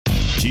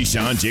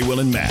Keyshawn, J. Will,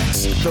 and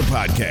Max, the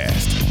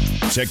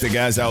podcast. Check the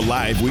guys out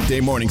live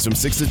weekday mornings from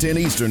 6 to 10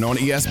 Eastern on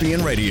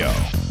ESPN Radio.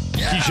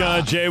 Yeah.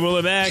 Keyshawn, J. Will,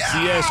 and Max,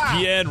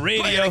 ESPN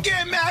Radio. Play it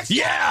again, Max.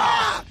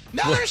 Yeah.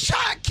 Another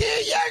shot,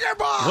 kid.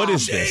 Jägerbomb. What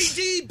is this?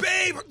 JD,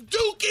 babe.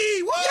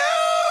 Dookie. Woo!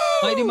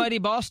 Mighty, mighty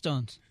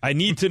Boston's. I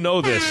need to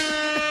know this,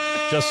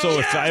 just so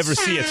if I ever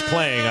see it's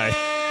playing,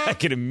 I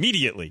can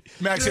immediately.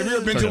 Max, have you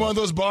ever been to one of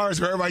those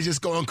bars where everybody's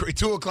just going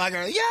 2 o'clock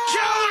and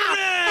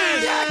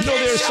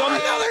There's some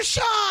another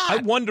shot. I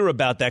wonder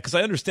about that because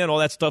I understand all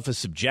that stuff is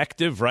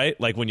subjective, right?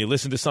 Like when you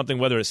listen to something,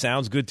 whether it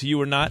sounds good to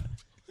you or not.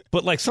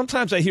 But like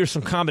sometimes I hear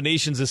some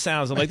combinations of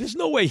sounds. I'm like, there's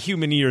no way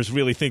human ears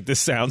really think this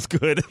sounds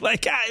good.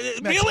 Like,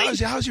 Max, really?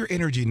 how's your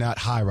energy not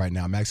high right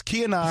now, Max?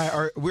 Key and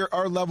I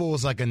our level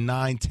is like a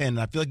 9, 10. And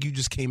I feel like you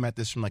just came at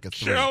this from like a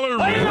 3.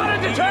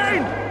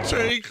 Kellerman.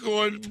 Take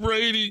on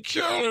Brady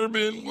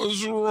Kellerman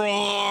was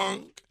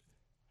wrong.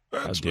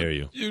 That's How dare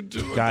you? You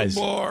do Guys.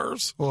 at the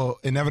bars. Well,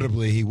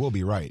 inevitably he will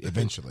be right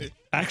eventually.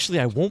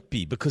 Actually, I won't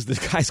be because this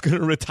guy's going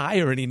to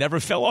retire and he never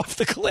fell off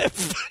the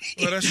cliff.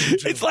 Well, that's true.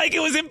 It's like it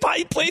was in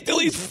he played till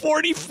he's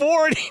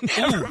 44 and he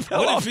never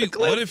fell off the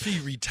cliff. What if he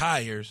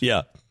retires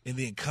Yeah. and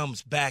then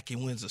comes back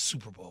and wins a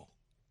Super Bowl?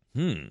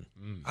 Hmm.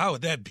 How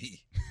would that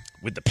be?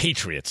 With the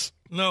Patriots.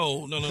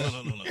 No.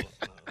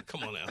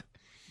 Come on now.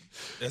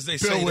 As they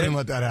Bill say, wouldn't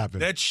let that happen.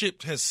 that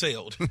ship has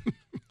sailed.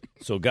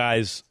 So,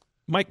 guys,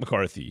 Mike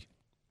McCarthy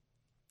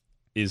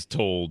is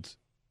told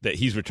that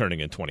he's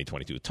returning in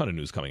 2022. A ton of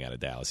news coming out of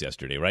Dallas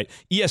yesterday, right?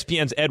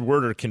 ESPN's Ed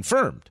Werder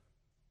confirmed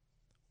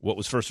what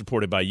was first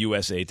reported by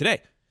USA Today.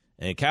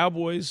 And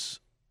Cowboys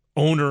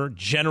owner,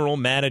 general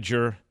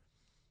manager,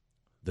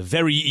 the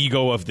very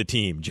ego of the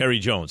team, Jerry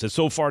Jones, has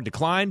so far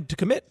declined to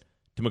commit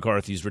to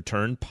McCarthy's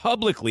return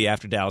publicly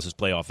after Dallas's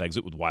playoff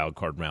exit with wild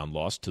card round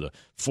loss to the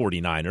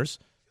 49ers.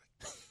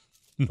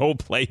 No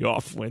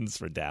playoff wins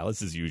for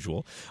Dallas as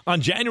usual.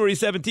 On January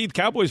 17th,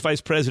 Cowboys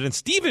Vice President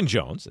Stephen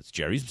Jones, that's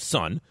Jerry's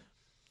son,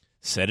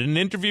 said in an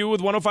interview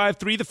with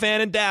 105.3 The Fan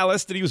in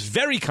Dallas that he was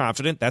very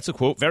confident, that's a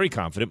quote, very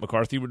confident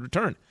McCarthy would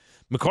return.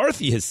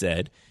 McCarthy has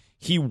said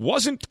he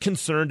wasn't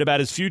concerned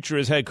about his future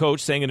as head coach,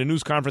 saying in a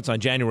news conference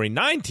on January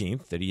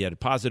 19th that he had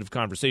positive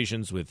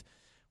conversations with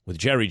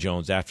Jerry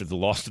Jones after the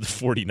loss to the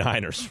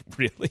 49ers,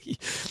 really.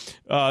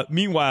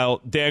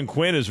 Meanwhile, Dan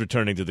Quinn is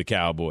returning to the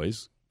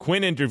Cowboys.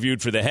 Quinn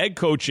interviewed for the head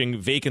coaching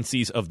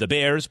vacancies of the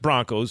Bears,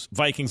 Broncos,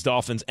 Vikings,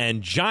 Dolphins,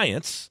 and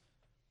Giants.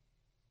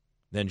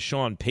 Then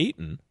Sean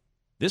Payton.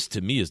 This,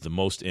 to me, is the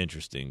most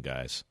interesting,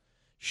 guys.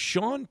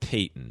 Sean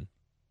Payton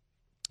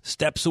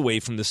steps away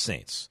from the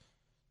Saints,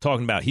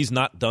 talking about he's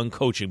not done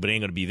coaching, but it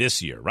ain't going to be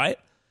this year, right?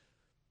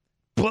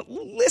 But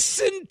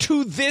listen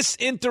to this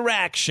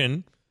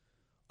interaction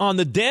on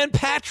the Dan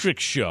Patrick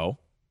show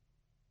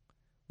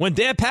when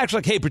Dan Patrick's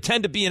like, hey,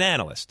 pretend to be an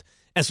analyst.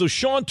 And so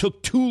Sean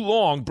took too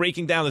long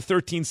breaking down the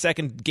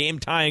 13-second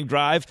game-tying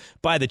drive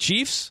by the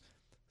Chiefs.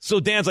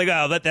 So Dan's like,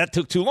 oh, that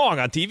took too long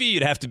on TV.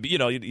 You'd have to be,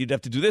 you'd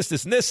have to do this,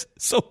 and this.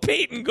 So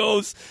Peyton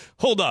goes,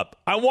 hold up,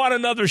 I want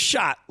another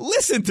shot.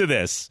 Listen to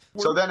this.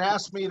 So then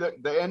ask me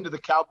the end of the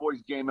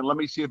Cowboys game, and let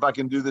me see if I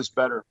can do this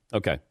better.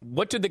 Okay.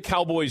 What did the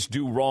Cowboys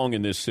do wrong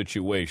in this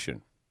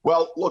situation?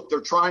 Well, look,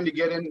 they're trying to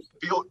get in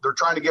field. They're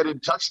trying to get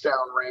in touchdown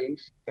range,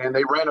 and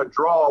they ran a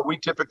draw. We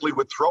typically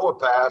would throw a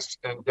pass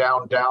and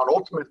down.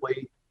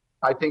 Ultimately,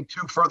 I think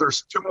two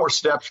more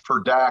steps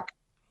for Dak.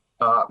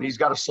 He's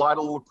got to slide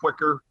a little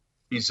quicker.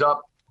 He's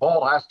up.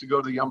 Ball has to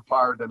go to the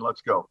umpire. Then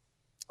let's go.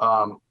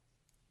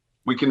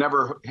 We can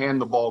never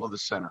hand the ball to the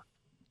center.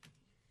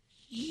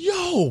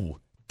 Yo,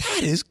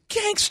 that is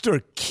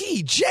gangster.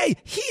 Key J.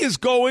 He is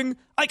going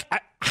like.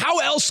 How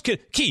else can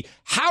Key?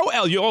 How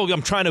else?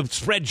 I'm trying to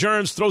spread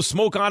germs, throw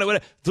smoke on it,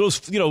 whatever,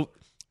 throw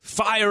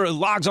fire,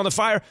 logs on the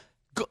fire.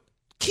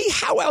 Key,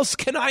 how else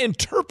can I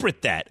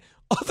interpret that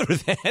other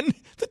than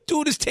the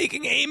dude is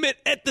taking aim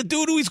at the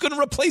dude who he's going to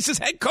replace as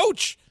head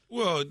coach?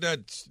 Well,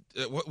 that's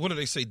what do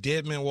they say?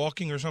 Dead man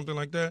walking or something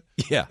like that?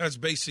 Yeah, that's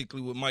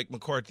basically what Mike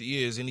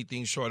McCarthy is.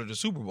 Anything short of the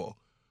Super Bowl.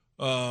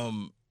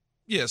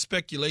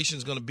 Speculation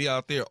is going to be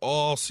out there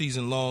all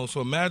season long.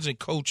 So imagine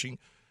coaching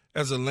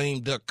as a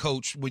lame duck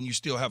coach when you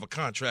still have a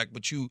contract,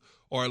 but you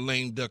are a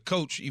lame duck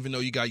coach even though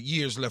you got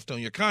years left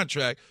on your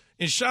contract.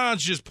 And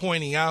Sean's just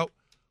pointing out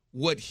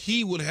what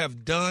he would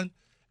have done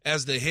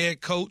as the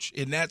head coach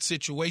in that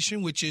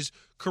situation, which is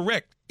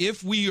correct.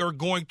 If we are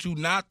going to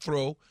not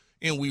throw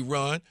and we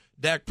run,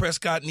 Dak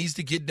Prescott needs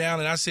to get down,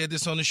 and I said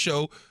this on the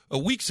show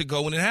weeks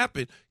ago when it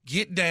happened,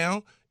 get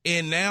down,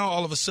 and now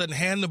all of a sudden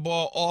hand the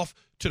ball off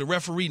to the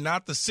referee,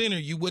 not the center.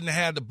 You wouldn't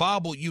have had the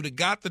bobble. You'd have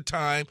got the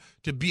time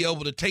to be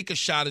able to take a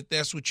shot if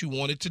that's what you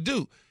wanted to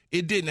do.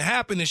 It didn't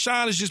happen, and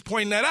Sean is just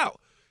pointing that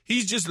out.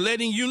 He's just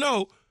letting you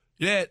know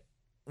that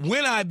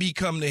when I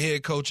become the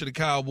head coach of the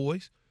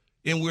Cowboys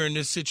and we're in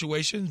this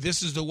situation,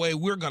 this is the way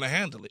we're going to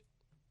handle it.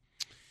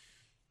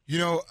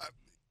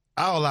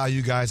 I'll allow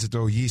you guys to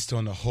throw yeast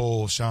on the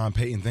whole Sean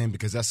Payton thing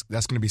because that's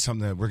going to be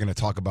something that we're going to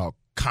talk about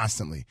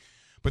constantly.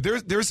 But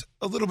there's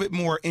a little bit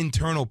more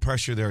internal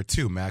pressure there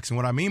too, Max. And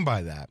what I mean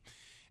by that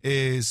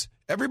is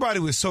everybody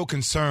was so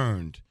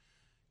concerned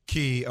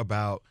Key,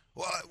 about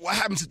what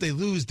happens if they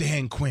lose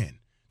Dan Quinn.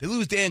 They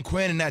lose Dan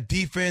Quinn and that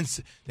defense.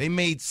 They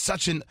made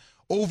such an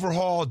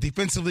overhaul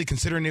defensively,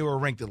 considering they were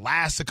ranked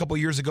last a couple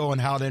years ago and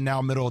how they're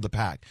now middle of the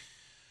pack.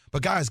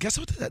 But, guys, guess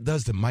what that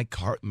does to Mike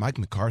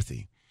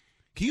McCarthy?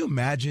 Can you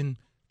imagine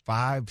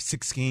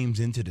 5-6 games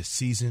into the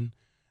season,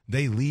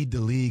 they lead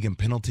the league in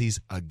penalties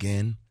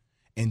again,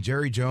 and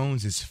Jerry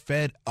Jones is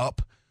fed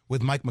up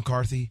with Mike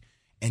McCarthy,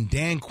 and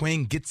Dan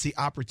Quinn gets the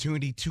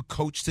opportunity to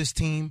coach this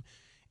team,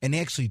 and they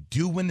actually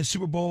do win the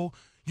Super Bowl?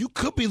 You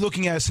could be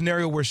looking at a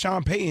scenario where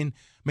Sean Payton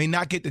may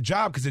not get the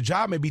job because the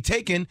job may be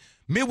taken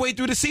midway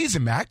through the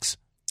season, Max.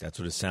 That's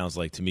what it sounds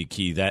like to me,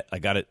 Key. That I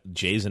got it.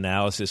 Jay's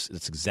analysis.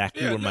 That's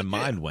exactly where my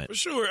mind went. For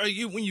sure.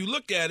 When you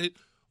look at it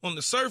on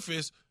the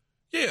surface,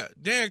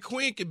 Dan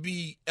Quinn could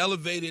be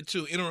elevated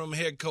to interim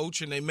head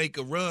coach and they make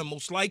a run.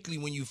 Most likely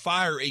when you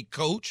fire a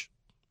coach,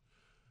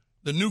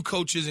 the new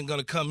coach isn't going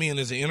to come in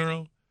as an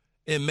interim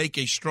and make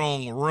a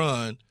strong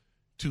run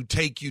to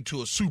take you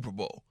to a Super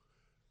Bowl.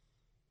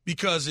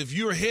 Because if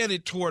you're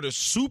headed toward a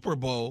Super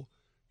Bowl,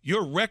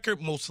 your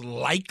record most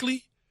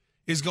likely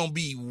is going to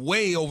be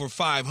way over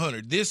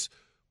 500. This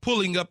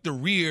pulling up the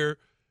rear,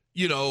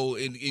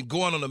 and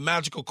going on a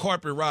magical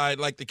carpet ride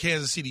like the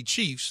Kansas City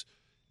Chiefs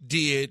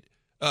did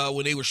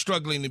when they were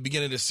struggling in the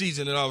beginning of the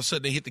season, and all of a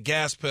sudden they hit the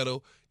gas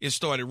pedal and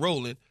started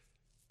rolling.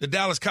 The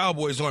Dallas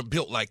Cowboys aren't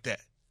built like that.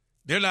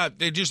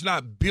 They're just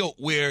not built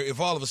where if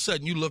all of a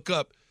sudden you look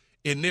up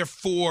and they're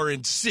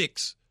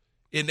 4-6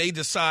 and they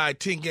decide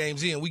 10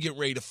 games in, we get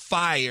ready to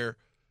fire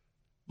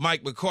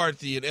Mike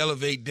McCarthy and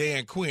elevate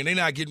Dan Quinn. They're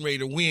not getting ready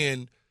to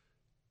win,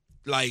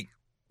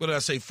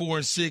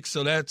 4-6.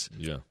 So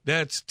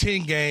that's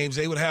 10 games.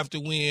 They would have to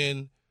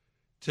win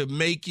to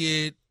make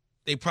it.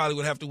 They probably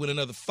would have to win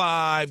another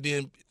 5.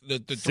 Then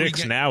the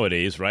 6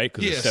 nowadays, right?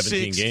 Because it's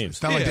 17 games.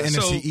 It's not like the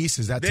NFC East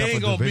is that tough a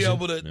division. They ain't going to be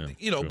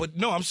able to, But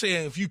no, I'm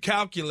saying if you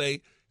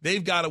calculate,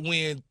 they've got to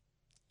win,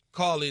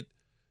 call it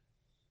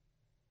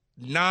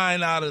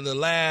 9 out of the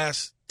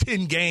last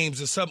 10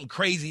 games or something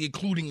crazy,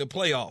 including the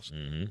playoffs.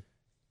 Mm-hmm.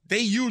 They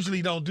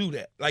usually don't do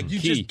that. You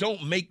just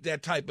don't make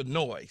that type of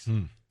noise.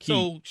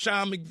 So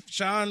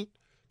Sean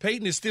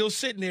Payton is still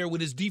sitting there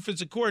with his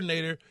defensive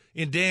coordinator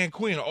and Dan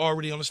Quinn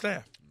already on the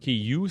staff. Key,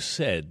 you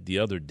said the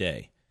other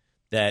day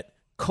that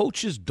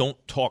coaches don't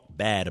talk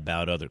bad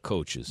about other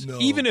coaches. No.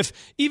 Even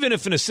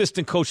if an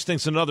assistant coach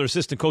thinks another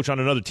assistant coach on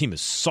another team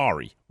is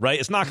sorry, right?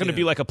 It's not going to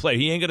be like a player.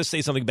 He ain't going to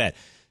say something bad.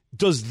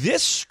 Does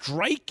this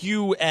strike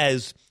you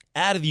as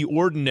out of the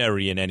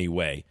ordinary in any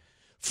way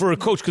for a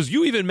coach? Because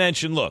you even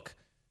mentioned, look,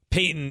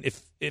 Payton,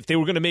 if they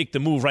were going to make the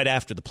move right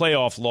after the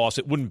playoff loss,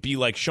 it wouldn't be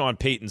like Sean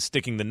Payton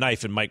sticking the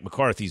knife in Mike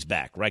McCarthy's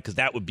back, right? Because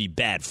that would be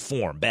bad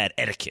form, bad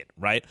etiquette,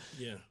 right?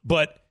 Yeah.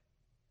 But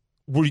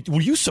were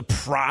you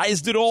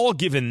surprised at all,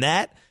 given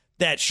that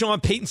Sean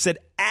Payton said,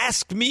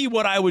 "Ask me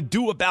what I would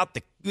do about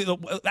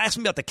ask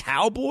me about the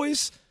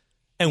Cowboys,"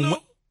 and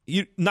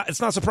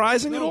it's not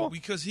surprising at all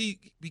because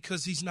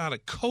he's not a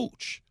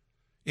coach,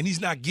 and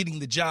he's not getting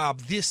the job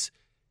this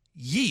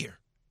year.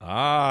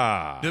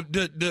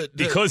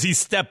 Because he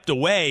stepped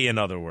away, in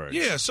other words.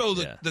 Yeah, so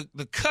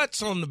the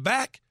cuts on the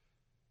back,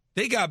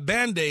 they got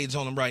Band-Aids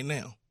on them right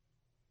now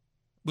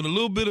with a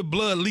little bit of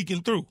blood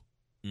leaking through.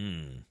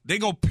 They're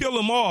going to peel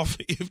him off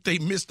if they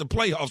miss the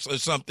playoffs or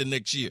something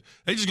next year.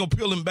 They're just going to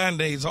peel him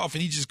Band-Aids off,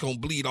 and he's just going to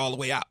bleed all the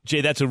way out.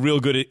 Jay, that's a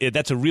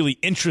really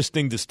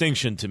interesting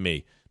distinction to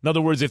me. In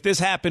other words, if this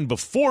happened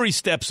before he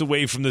steps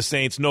away from the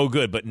Saints, no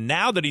good. But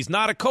now that he's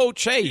not a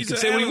coach, hey, he can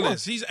say what he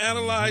wants. He's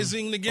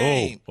analyzing the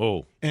game.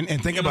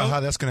 And think about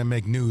how that's going to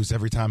make news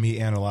every time he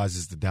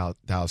analyzes the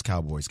Dallas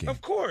Cowboys game.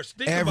 Of course.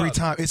 Every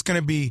time. It's going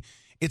to be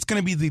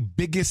the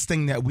biggest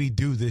thing that we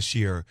do this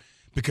year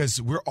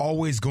because we're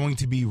always going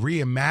to be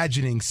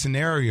reimagining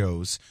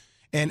scenarios.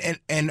 And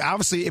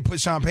obviously it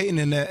puts Sean Payton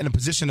in a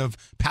position of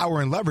power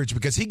and leverage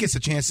because he gets a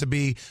chance to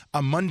be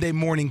a Monday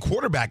morning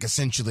quarterback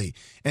essentially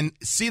and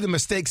see the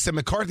mistakes that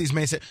McCarthy's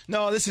made and say,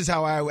 no, this is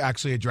how I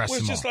actually address them.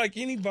 It's just like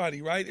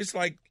anybody, right? It's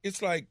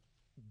like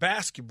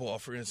basketball,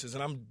 for instance,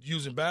 and I'm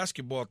using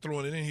basketball,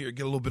 throwing it in here to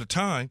get a little bit of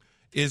time,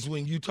 is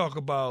when you talk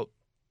about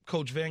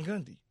Coach Van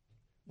Gundy.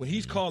 When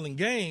he's calling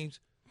games.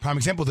 Prime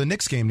example, the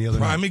Knicks game the other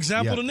night.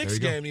 The Knicks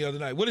game the other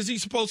night. What is he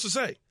supposed to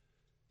say?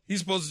 He's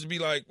supposed to be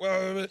like,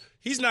 well,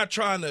 he's not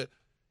trying to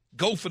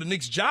go for the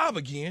Knicks job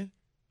again,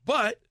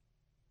 but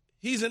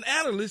he's an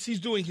analyst. He's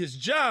doing his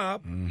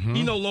job. Mm-hmm.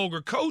 He no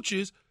longer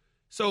coaches.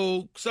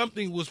 So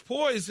something was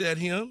poised at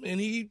him, and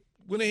he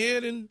went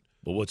ahead and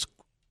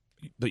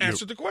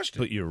answered the question.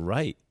 But you're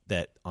right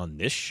that on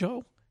this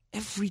show,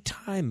 every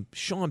time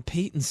Sean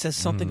Payton says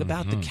something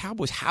about the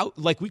Cowboys,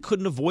 we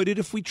couldn't avoid it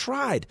if we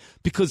tried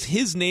because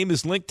his name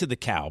is linked to the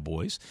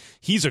Cowboys.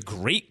 He's a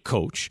great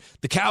coach.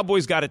 The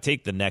Cowboys got to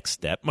take the next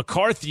step.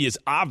 McCarthy is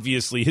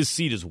obviously, his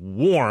seat is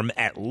warm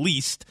at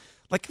least.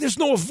 There's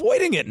no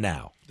avoiding it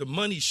now. The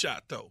money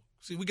shot, though.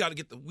 See, we got to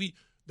get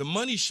the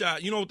money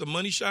shot. You know what the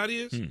money shot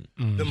is?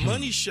 Mm-hmm. The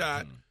money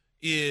shot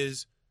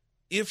is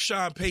if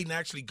Sean Payton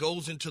actually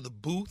goes into the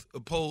booth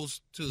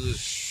opposed to the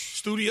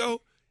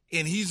studio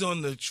and he's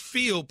on the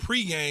field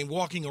pregame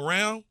walking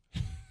around,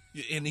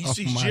 and he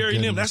sees Jerry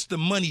and them. That's the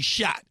money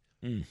shot.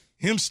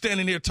 Him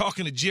standing there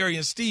talking to Jerry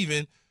and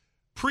Steven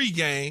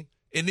pregame,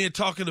 and then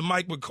talking to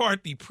Mike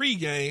McCarthy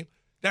pregame.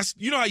 That's,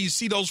 you know how you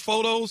see those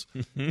photos?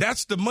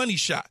 That's the money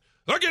shot.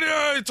 Look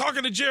at it,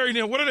 talking to Jerry and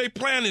them. What are they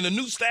planning, a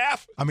new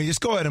staff? I mean,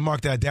 just go ahead and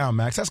mark that down,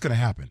 Max. That's going to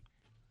happen,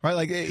 right?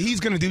 Like, he's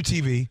going to do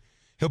TV.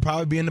 He'll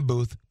probably be in the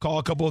booth, call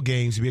a couple of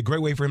games. It'd be a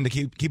great way for him to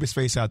keep his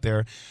face out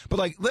there. But,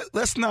 like,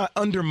 let's not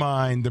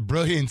undermine the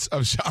brilliance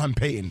of Sean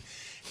Payton.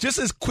 Just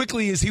as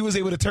quickly as he was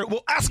able to turn –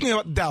 well, ask me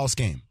about the Dallas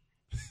game.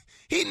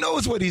 He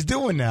knows what he's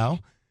doing now.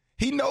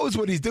 He knows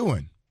what he's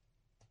doing.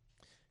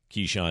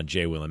 Keyshawn,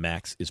 J. Will, and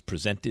Max is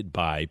presented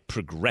by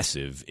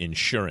Progressive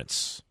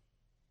Insurance.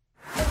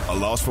 A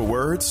loss for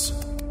words?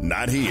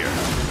 Not here.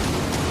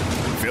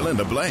 Fill in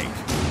the blank.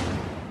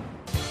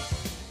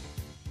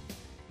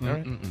 All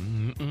right.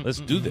 Let's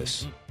do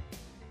this.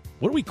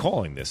 What are we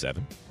calling this,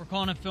 Evan? We're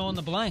calling it fill in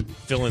the blank.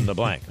 Fill in the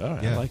blank. All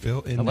right. Yeah, I like fill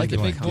it. in I like the it.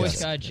 blank. Big voice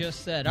Yes. guy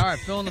just said. All right,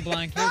 fill in the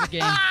blank. Here's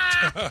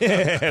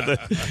the game.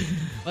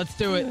 Let's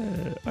do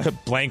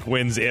it. Blank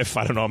wins if.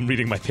 I don't know. I'm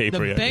reading my paper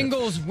The yet.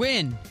 Bengals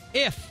win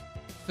if.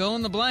 Fill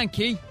in the blank,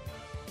 Key.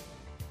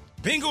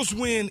 Bengals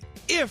win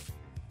if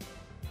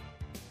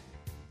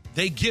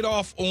they get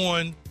off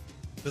on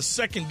the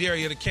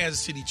secondary of the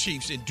Kansas City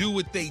Chiefs and do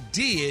what they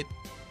did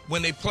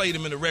when they played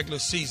them in the regular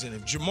season.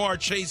 If Jamar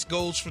Chase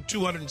goes for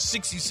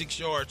 266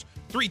 yards,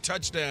 3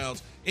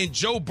 touchdowns, and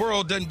Joe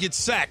Burrow doesn't get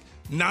sacked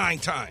 9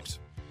 times.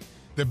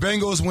 The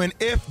Bengals win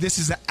if this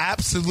is an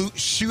absolute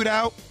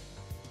shootout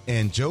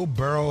and Joe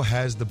Burrow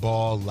has the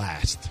ball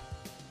last.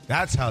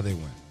 That's how they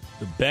win.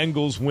 The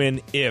Bengals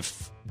win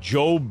if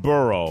Joe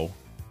Burrow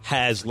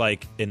has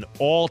like an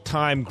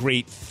all-time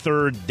great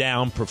third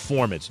down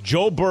performance.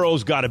 Joe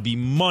Burrow's got to be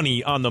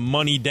money on the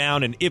money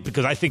down, and if,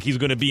 because I think he's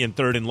going to be in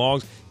third and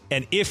longs.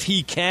 And if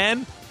he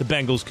can, the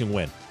Bengals can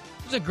win.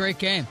 It was a great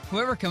game.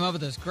 Whoever came up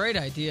with this, great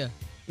idea.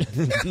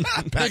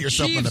 Pat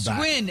yourself on the Chiefs back.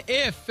 win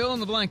if. Fill in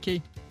the blank,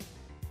 Key.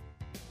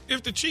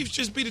 If the Chiefs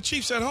just be the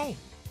Chiefs at home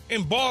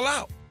and ball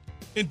out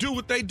and do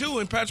what they do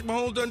and Patrick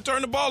Mahomes doesn't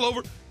turn the ball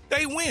over,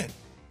 they win.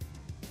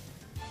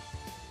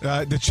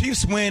 The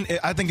Chiefs win,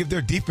 I think, if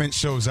their defense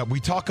shows up.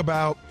 We talk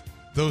about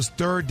those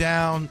third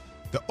down,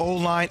 the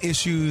O-line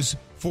issues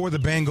for the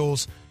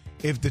Bengals.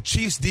 If the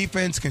Chiefs'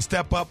 defense can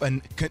step up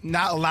and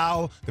not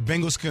allow the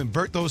Bengals to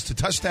convert those to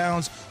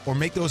touchdowns or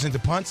make those into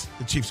punts,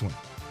 the Chiefs win.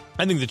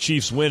 I think the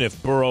Chiefs win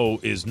if Burrow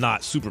is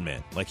not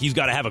Superman. Like, he's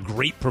got to have a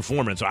great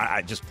performance.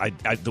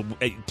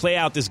 Play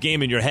out this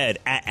game in your head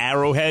at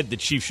Arrowhead. The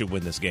Chiefs should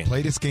win this game.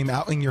 Play this game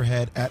out in your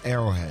head at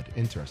Arrowhead.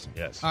 Interesting.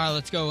 Yes. All right,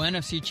 let's go.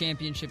 NFC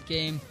Championship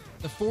game.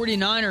 The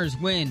 49ers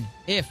win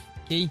if.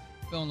 Key.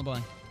 Fill in the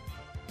blank.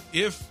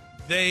 If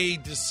they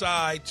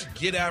decide to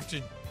get after,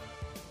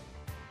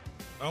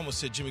 I almost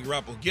said Jimmy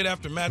Garoppolo, get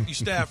after Matthew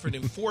Stafford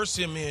and force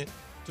him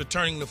into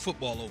turning the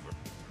football over.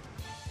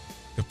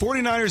 The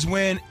 49ers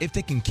win if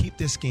they can keep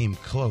this game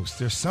close.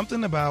 There's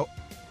something about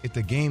if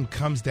the game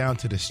comes down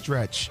to the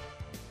stretch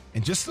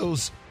and just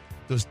those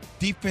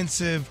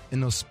defensive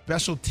and those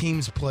special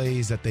teams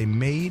plays that they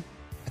made,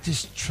 I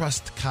just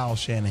trust Kyle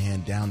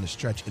Shanahan down the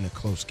stretch in a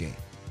close game.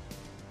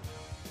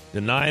 The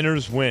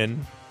Niners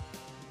win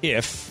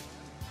if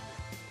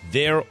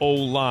their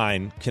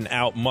O-line can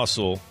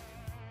outmuscle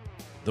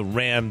the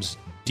Rams'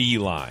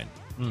 D-line.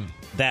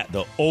 That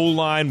the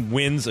O-line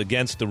wins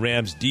against the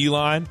Rams'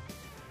 D-line,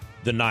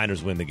 the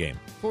Niners win the game.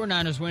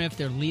 49ers win if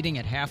they're leading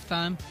at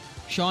halftime.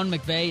 Sean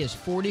McVay is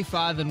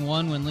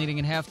 45-1 when leading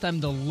at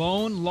halftime. The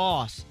lone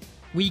loss,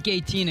 Week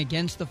 18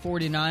 against the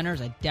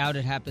 49ers. I doubt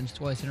it happens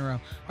twice in a row.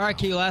 All right,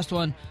 Key, last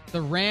one.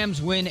 The Rams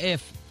win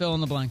if. Fill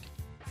in the blank.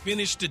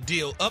 Finish the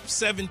deal. Up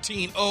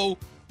 17-0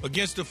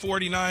 against the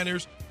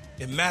 49ers,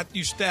 and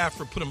Matthew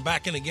Stafford put them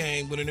back in the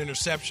game with an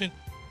interception.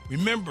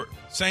 Remember,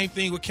 same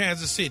thing with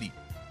Kansas City.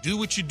 Do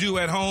what you do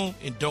at home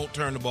and don't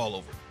turn the ball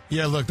over.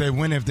 Yeah, look, they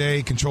win if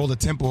they control the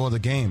tempo of the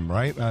game,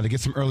 right? They get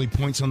some early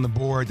points on the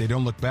board. They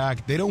don't look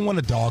back. They don't want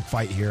a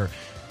dogfight here.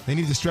 They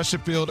need to stretch the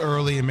field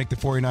early and make the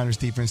 49ers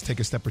defense take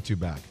a step or two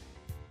back.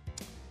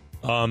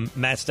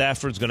 Matt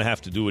Stafford's going to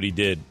have to do what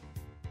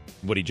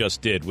he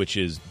just did, which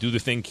is do the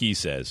thing Key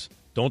says.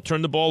 Don't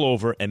turn the ball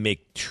over and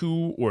make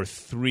 2 or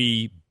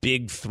 3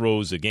 big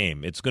throws a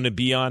game. It's going to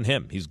be on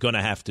him. He's going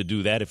to have to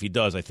do that. If he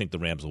does, I think the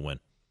Rams will win.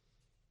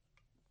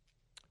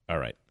 All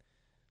right.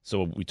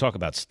 So we talk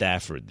about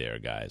Stafford there,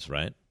 guys,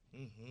 right?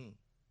 Mm-hmm.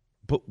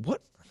 But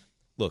what?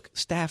 Look,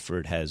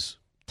 Stafford has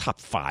top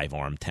 5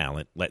 arm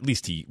talent. At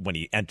least when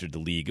he entered the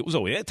league, it was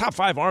always top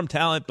 5 arm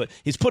talent, but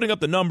he's putting up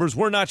the numbers.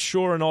 We're not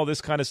sure and all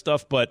this kind of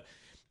stuff. But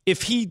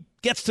if he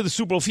gets to the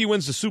Super Bowl, if he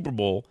wins the Super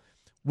Bowl,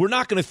 we're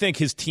not going to think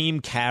his team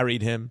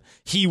carried him.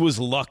 He was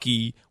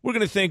lucky. We're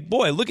going to think,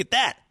 boy, look at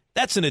that.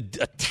 That's a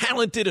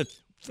talented,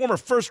 former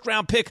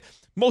first-round pick,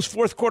 most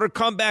fourth-quarter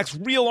comebacks,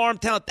 real arm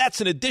talent.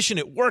 That's an addition.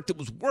 It worked. It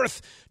was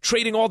worth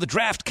trading all the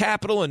draft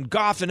capital and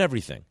Goff and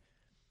everything.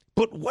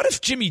 But what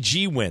if Jimmy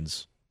G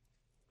wins?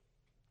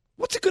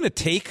 What's it going to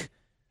take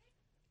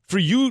for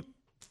you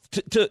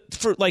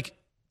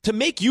to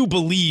make you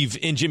believe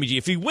in Jimmy G,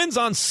 if he wins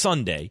on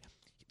Sunday,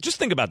 just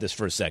think about this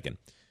for a second.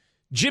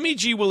 Jimmy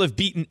G will have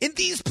beaten in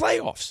these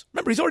playoffs.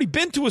 Remember, he's already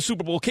been to a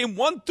Super Bowl, came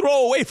one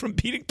throw away from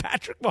beating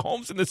Patrick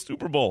Mahomes in the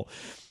Super Bowl.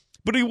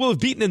 But he will have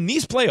beaten in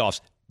these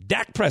playoffs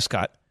Dak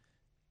Prescott,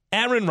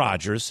 Aaron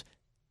Rodgers,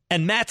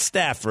 and Matt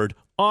Stafford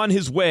on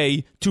his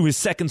way to his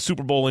second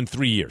Super Bowl in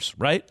 3 years,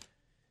 right?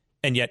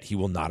 And yet he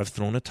will not have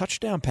thrown a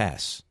touchdown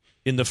pass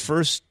in the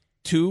first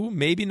 2,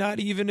 maybe not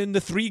even in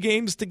the 3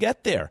 games to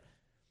get there.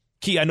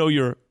 Key, I know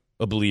you're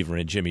a believer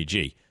in Jimmy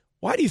G.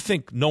 Why do you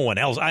think no one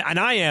else, and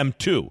I am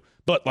too,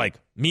 but like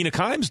Mina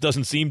Kimes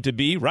doesn't seem to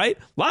be, right?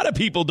 A lot of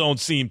people don't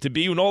seem to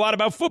be who know a lot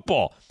about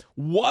football.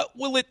 What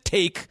will it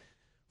take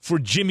for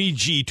Jimmy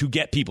G to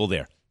get people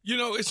there? You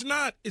know, it's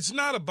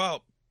not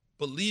about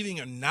believing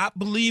or not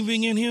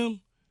believing in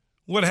him.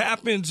 What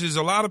happens is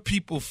a lot of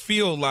people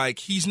feel like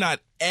he's not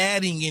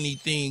adding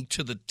anything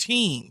to the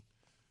team,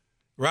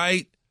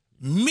 right?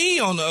 Me,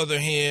 on the other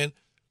hand,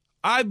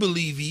 I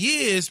believe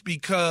he is,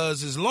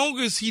 because as long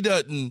as he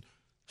doesn't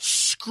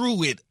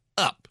screw it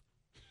up,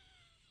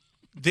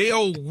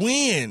 they'll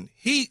win.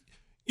 He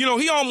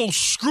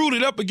almost screwed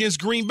it up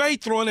against Green Bay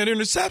throwing that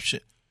interception.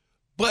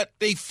 But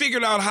they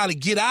figured out how to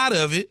get out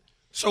of it,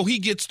 so he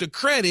gets the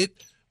credit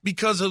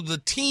because of the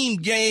team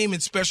game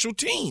and special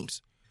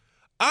teams.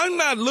 I'm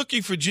not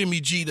looking for Jimmy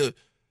G to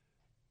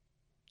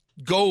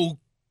go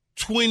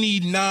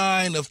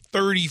 29 of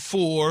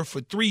 34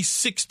 for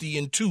 360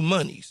 and 2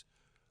 monies.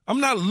 I'm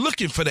not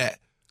looking for that,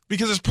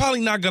 because it's probably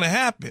not going to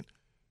happen.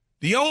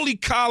 The only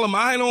column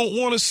I don't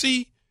want to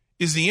see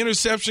is the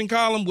interception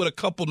column with a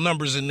couple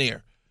numbers in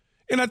there.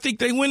 And I think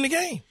they win the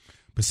game.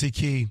 But see,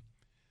 Key,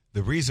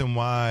 the reason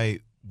why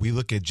we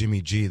look at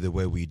Jimmy G the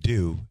way we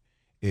do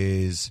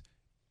is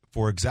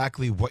for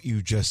exactly what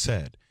you just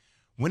said.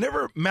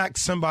 Whenever,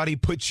 Max, somebody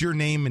puts your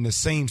name in the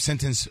same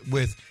sentence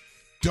with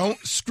 "don't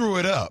screw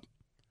it up,"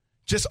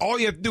 just all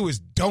you have to do is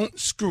 "don't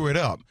screw it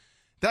up."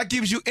 That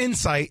gives you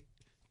insight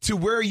to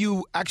where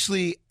you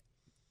actually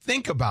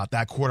think about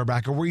that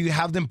quarterback or where you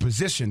have them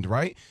positioned,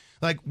 right?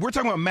 Like, we're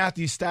talking about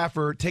Matthew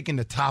Stafford taking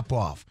the top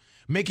off,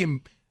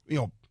 making,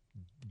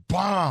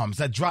 bombs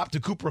that drop to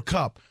Cooper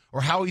Kupp,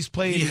 or how he's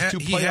played his 2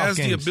 playoff games. He has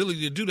the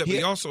ability to do that, but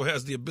he also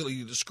has the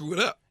ability to screw it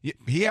up.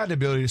 He had the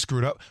ability to screw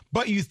it up,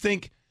 but you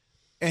think,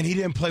 and he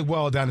didn't play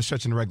well down the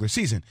stretch in the regular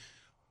season.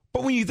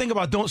 But when you think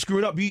about don't screw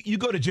it up, you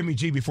go to Jimmy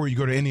G before you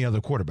go to any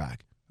other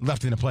quarterback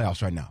left in the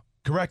playoffs right now,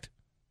 correct?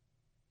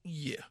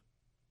 Yeah.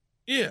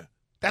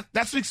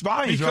 That speaks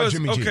volumes about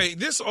Jimmy G. Okay,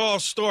 this all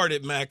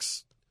started,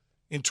 Max,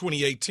 in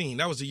 2018.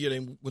 That was the year they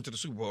went to the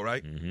Super Bowl,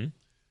 right? Mm-hmm.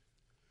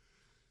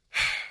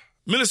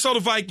 Minnesota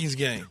Vikings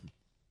game.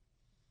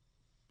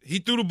 He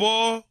threw the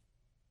ball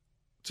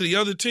to the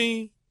other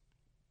team.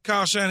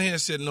 Kyle Shanahan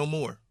said no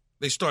more.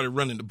 They started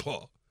running the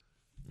ball.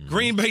 Mm-hmm.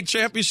 Green Bay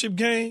championship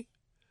game.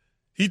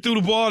 He threw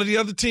the ball to the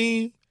other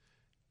team.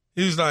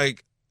 He was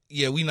like,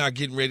 yeah, we not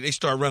getting ready. They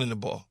start running the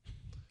ball.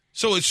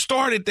 So it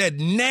started that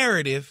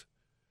narrative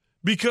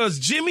because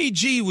Jimmy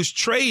G was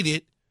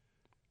traded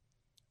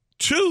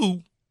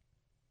to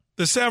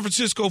the San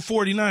Francisco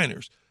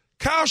 49ers.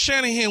 Kyle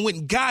Shanahan went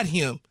and got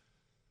him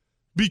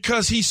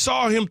because he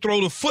saw him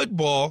throw the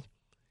football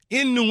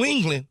in New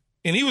England,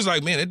 and he was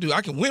like, man, that dude, I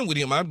can win with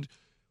him,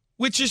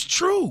 which is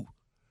true.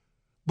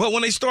 But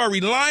when they start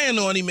relying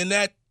on him in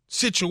that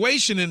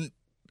situation and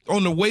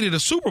on the way to the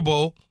Super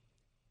Bowl,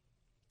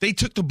 they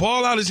took the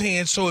ball out of his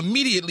hands, so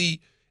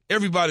immediately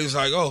everybody was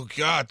like, oh,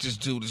 God, this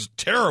dude is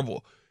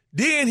terrible.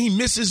 Then he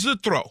misses the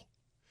throw.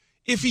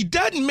 If he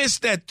doesn't miss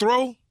that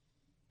throw,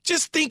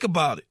 just think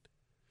about it.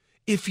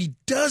 If he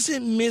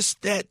doesn't miss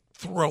that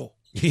throw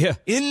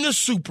in the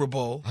Super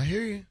Bowl, I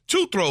hear you.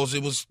 2 throws.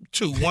 It was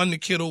 2. One to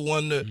Kittle,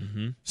 one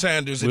to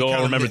Sanders. We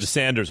all remember the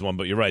Sanders one,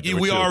 but you're right.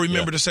 We all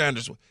remember the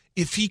Sanders one.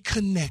 If he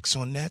connects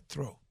on that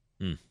throw,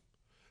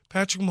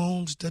 Patrick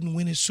Mahomes doesn't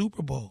win his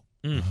Super Bowl.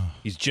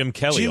 He's Jim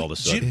Kelly all of a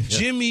sudden.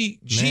 Jimmy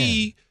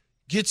G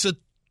gets a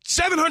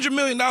 $700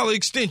 million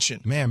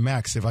extension. Man,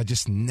 Max, if I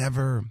just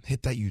never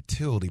hit that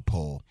utility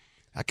pole,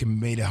 I could have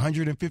made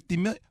 $150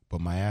 million,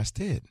 but my ass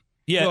did.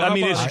 Yeah, well, I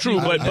mean, it's true,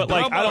 but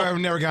like, I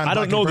don't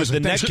know that the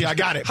next year. I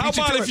got it. How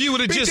about if you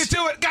would have just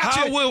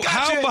how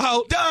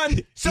about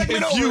done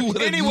segment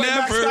over? Anyway,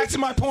 Max, back to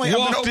my point. I'm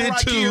going to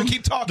override you and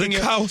keep talking. The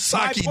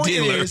Kawasaki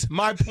dealer.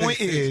 My point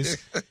is,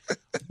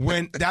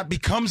 when that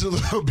becomes a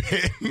little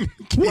bit,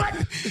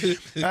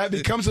 that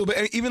becomes a little bit.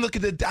 And even look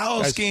at the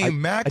Dallas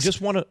game, Max. I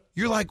just want to.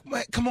 You're like,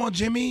 come on,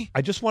 Jimmy.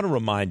 I just want to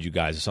remind you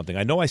guys of something.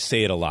 I know I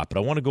say it a lot, but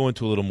I want to go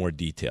into a little more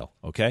detail.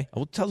 Okay, I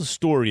will tell the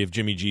story of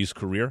Jimmy G's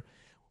career.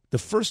 The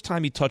first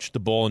time he touched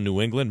the ball in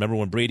New England, remember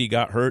when Brady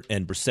got hurt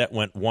and Brissett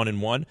went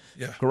 1-1?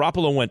 Yeah.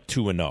 Garoppolo went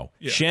 2-0.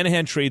 Yeah.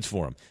 Shanahan trades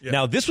for him. Yeah.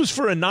 Now, this was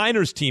for a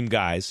Niners team,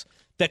 guys,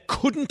 that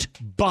couldn't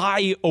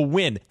buy a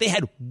win. They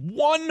had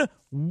 1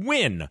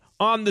 win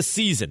on the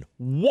season,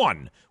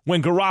 1,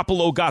 when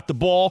Garoppolo got the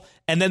ball,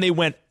 and then they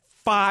went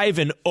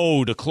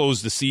 5-0 to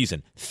close the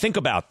season. Think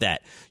about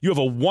that. You have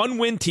a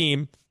 1-win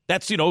team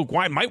that's,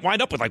 might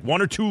wind up with like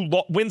 1 or 2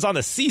 wins on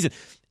the season.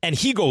 and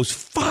he goes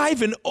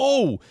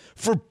 5-0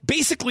 for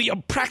basically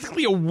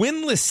practically a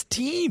winless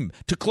team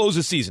to close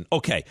the season.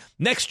 Okay,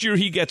 next year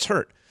he gets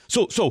hurt.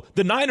 So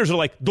the Niners are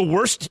like the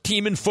worst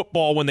team in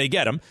football when they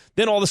get him.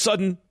 Then all of a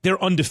sudden,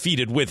 they're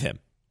undefeated with him.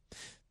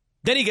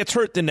 Then he gets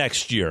hurt the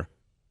next year,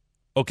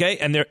 okay,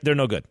 and they're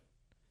no good.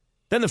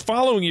 Then the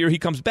following year, he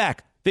comes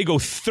back. They go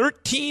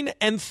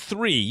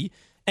 13-3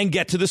 and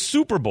get to the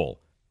Super Bowl.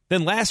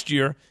 Then last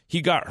year,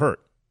 he got hurt.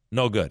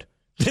 No good.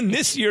 Then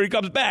this year, he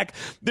comes back.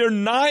 They're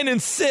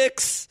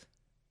 9-6,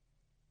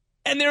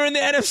 and they're in the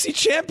NFC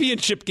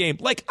Championship game.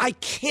 Like,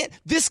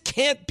 this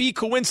can't be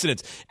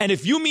coincidence. And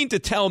if you mean to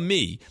tell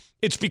me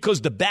it's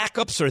because the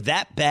backups are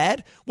that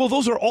bad, well,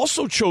 those are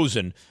also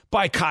chosen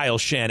by Kyle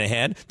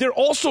Shanahan. They're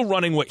also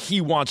running what he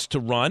wants to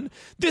run.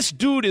 This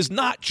dude is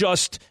not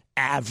just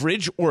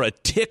average or a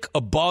tick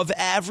above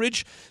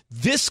average.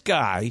 This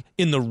guy,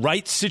 in the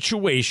right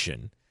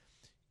situation,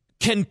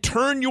 can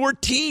turn your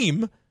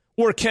team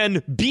or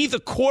can be the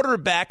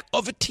quarterback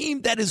of a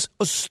team that is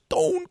a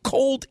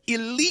stone-cold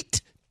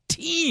elite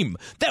team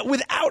that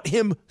without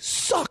him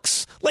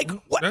sucks. Like,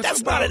 what?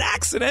 That's not an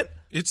accident.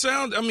 It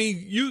sounds, I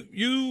mean,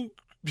 you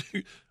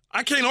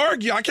I can't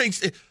argue. I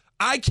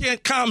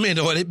can't comment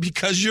on it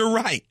because you're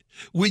right.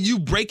 When you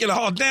break it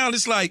all down,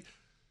 it's like,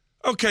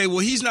 okay, well,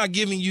 he's not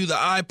giving you the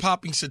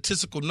eye-popping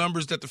statistical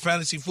numbers that the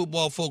fantasy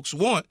football folks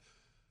want.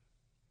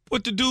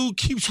 But the dude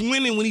keeps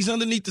winning when he's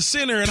underneath the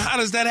center. And how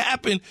does that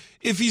happen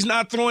if he's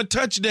not throwing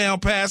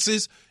touchdown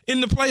passes in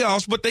the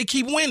playoffs, but they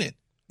keep winning?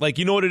 Like,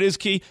 you know what it is,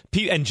 Key?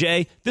 And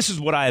Jay, this is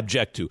what I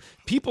object to.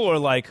 People are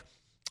like,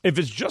 if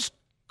it's just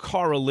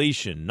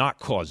correlation, not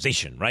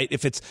causation, right?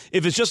 If it's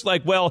just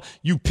like, well,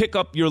 you pick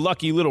up your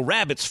lucky little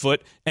rabbit's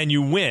foot and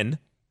you win,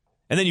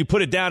 and then you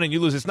put it down and you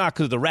lose, it's not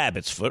because of the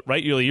rabbit's foot,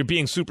 right? You're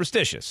being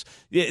superstitious.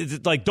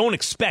 It's like, don't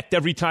expect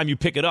every time you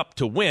pick it up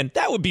to win.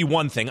 That would be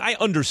one thing. I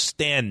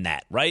understand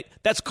that, right?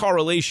 That's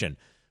correlation.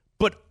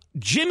 But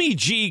Jimmy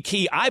G,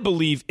 Key, I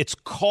believe it's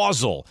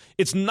causal.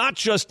 It's not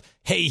just,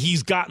 hey,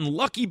 he's gotten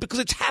lucky, because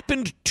it's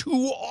happened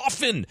too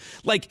often.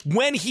 Like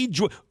when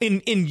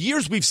in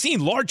years we've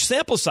seen large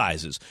sample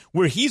sizes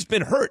where he's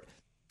been hurt,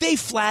 they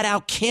flat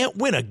out can't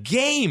win a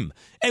game.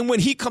 And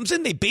when he comes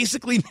in, they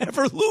basically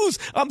never lose.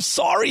 I'm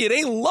sorry, it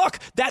ain't luck.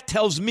 That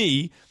tells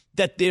me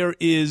that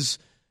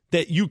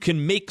that you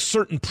can make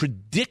certain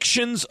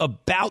predictions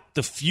about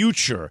the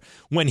future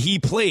when he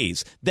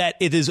plays, that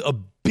it is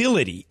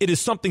ability. It is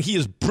something he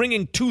is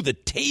bringing to the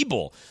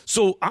table.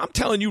 So I'm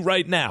telling you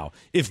right now,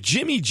 if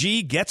Jimmy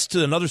G gets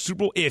to another Super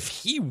Bowl, if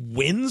he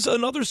wins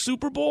another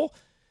Super Bowl,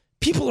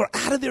 people are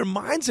out of their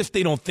minds if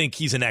they don't think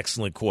he's an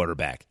excellent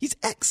quarterback. He's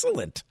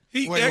excellent.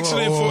 He's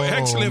excellent for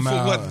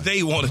what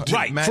they want to do.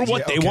 Right, for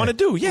what they want to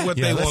do,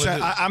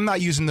 yeah. I'm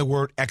not using the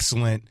word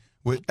excellent.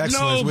 With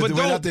excellence,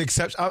 without the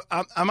exception,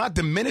 I'm not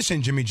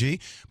diminishing Jimmy G,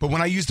 but when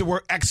I use the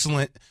word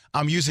excellent,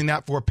 I'm using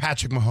that for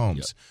Patrick Mahomes.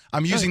 Yep.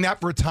 I'm using that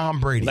for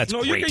Tom Brady. That's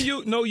great.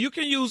 You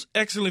can use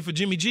excellent for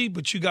Jimmy G,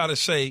 but you got to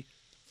say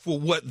for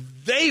what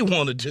they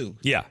want to do.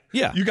 Yeah.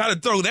 You got to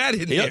throw that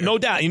in there. No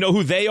doubt. You know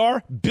who they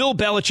are? Bill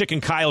Belichick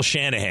and Kyle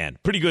Shanahan.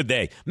 Pretty good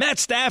day. Matt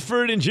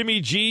Stafford and Jimmy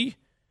G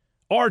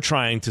are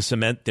trying to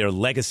cement their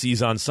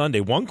legacies on Sunday.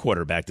 One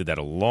quarterback did that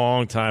a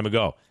long time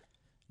ago.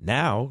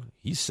 Now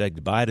he's said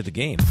goodbye to the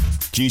game.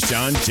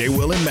 Keyshawn, J.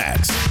 Will, and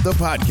Max, the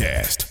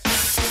podcast.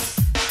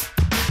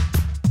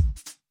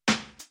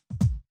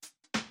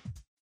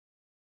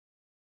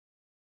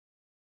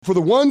 For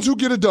the ones who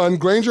get it done,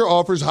 Grainger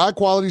offers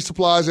high-quality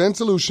supplies and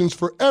solutions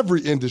for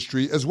every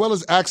industry, as well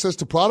as access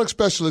to product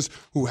specialists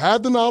who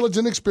have the knowledge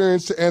and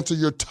experience to answer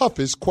your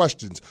toughest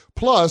questions.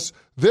 Plus,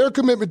 their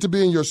commitment to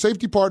being your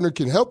safety partner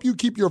can help you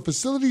keep your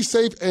facility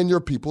safe and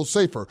your people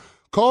safer.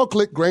 Call,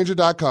 click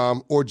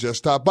Grainger.com, or just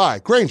stop by.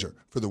 Grainger,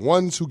 for the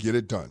ones who get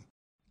it done.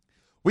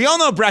 We all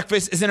know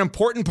breakfast is an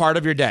important part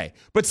of your day,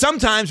 but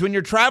sometimes when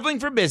you're traveling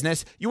for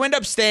business, you end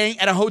up staying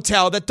at a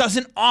hotel that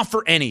doesn't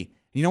offer any.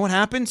 You know what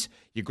happens?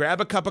 You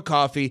grab a cup of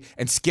coffee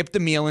and skip the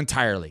meal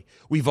entirely.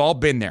 We've all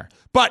been there.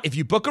 But if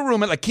you book a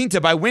room at La Quinta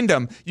by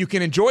Wyndham, you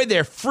can enjoy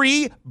their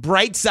free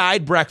Bright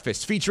Side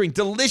breakfast featuring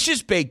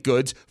delicious baked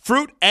goods,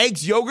 fruit,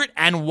 eggs, yogurt,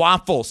 and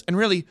waffles. And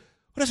really,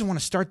 who doesn't want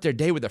to start their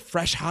day with a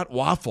fresh, hot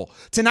waffle?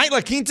 Tonight,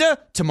 La Quinta,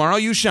 tomorrow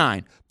you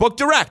shine. Book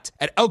direct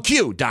at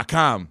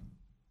lq.com.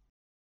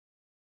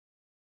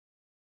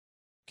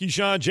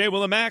 Keyshawn, J.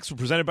 Will, and Max were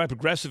presented by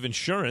Progressive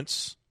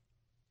Insurance.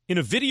 In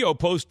a video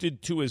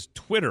posted to his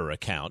Twitter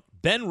account,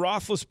 Ben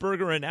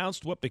Roethlisberger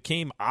announced what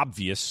became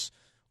obvious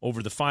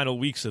over the final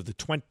weeks of the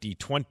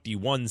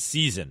 2021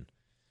 season,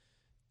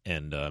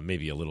 and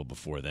maybe a little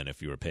before then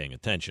if you were paying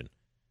attention.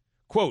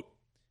 Quote,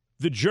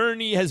 "The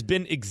journey has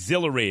been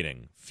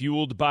exhilarating,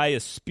 fueled by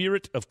a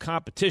spirit of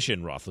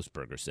competition,"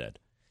 Roethlisberger said.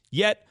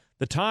 "Yet,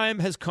 the time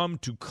has come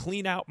to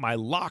clean out my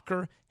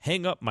locker,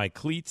 hang up my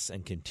cleats,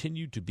 and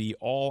continue to be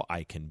all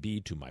I can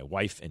be to my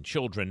wife and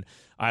children.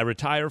 I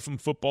retire from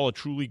football a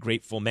truly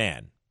grateful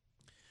man."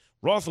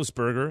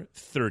 Roethlisberger,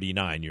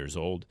 39 years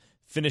old,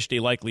 finished a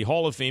likely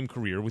Hall of Fame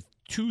career with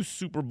 2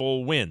 Super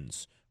Bowl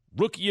wins,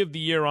 Rookie of the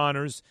Year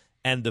honors,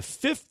 and the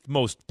 5th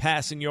most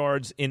passing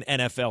yards in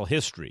NFL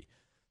history.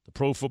 The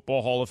Pro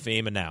Football Hall of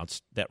Fame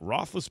announced that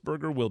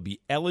Roethlisberger will be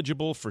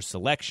eligible for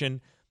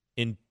selection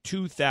in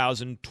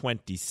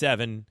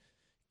 2027.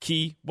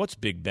 Key, what's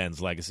Big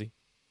Ben's legacy?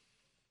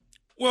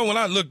 Well, when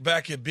I look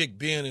back at Big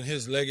Ben and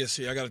his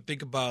legacy, I got to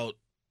think about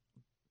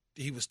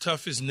he was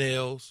tough as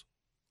nails,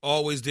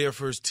 always there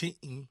for his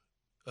team,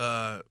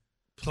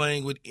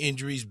 playing with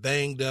injuries,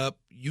 banged up,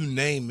 you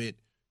name it.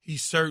 He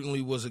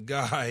certainly was a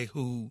guy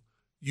who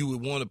you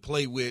would want to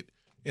play with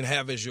and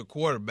have as your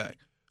quarterback.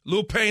 A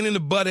little pain in the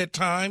butt at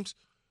times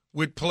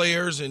with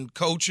players and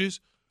coaches,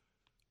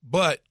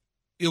 but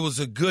it was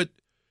a good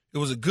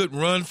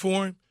run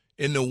for him.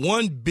 And the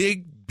one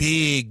big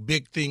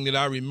thing that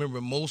I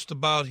remember most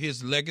about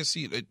his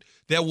legacy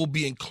that will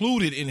be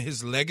included in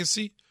his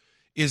legacy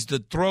is the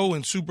throw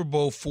in Super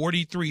Bowl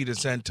 43 to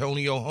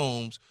Santonio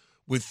Holmes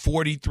with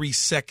 43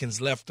 seconds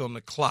left on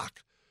the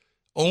clock.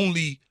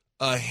 Only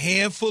a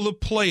handful of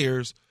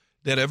players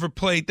that ever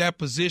played that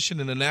position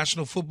in the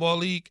National Football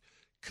League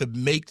could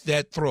make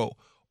that throw.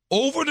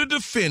 Over the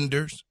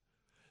defenders,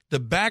 the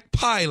back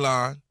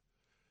pylon,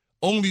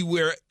 only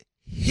where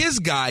his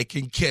guy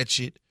can catch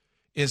it,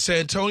 and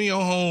Santonio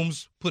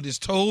Holmes put his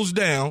toes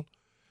down,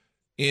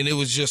 and it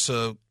was just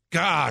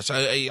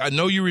I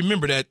know you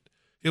remember that.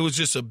 It was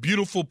just a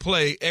beautiful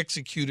play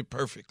executed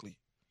perfectly.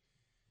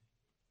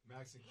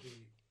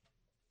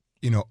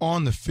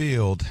 On the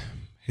field,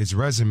 his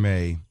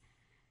resume,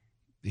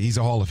 he's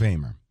a Hall of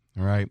Famer,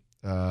 all right?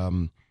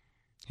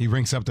 He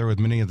ranks up there with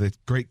many of the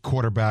great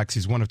quarterbacks.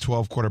 He's one of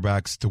 12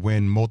 quarterbacks to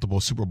win multiple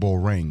Super Bowl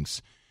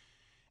rings,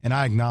 and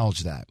I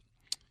acknowledge that.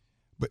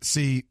 But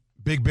see,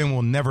 Big Ben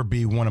will never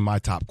be one of my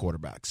top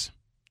quarterbacks,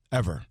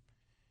 ever.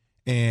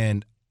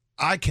 And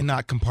I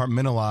cannot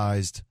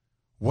compartmentalize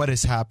what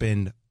has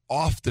happened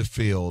off the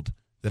field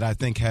that I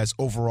think has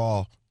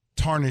overall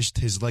tarnished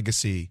his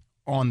legacy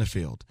on the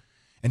field.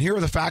 And here are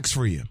the facts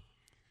for you.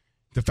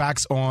 The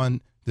facts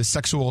on the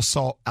sexual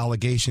assault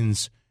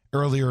allegations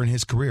earlier in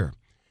his career.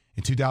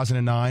 In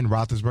 2009,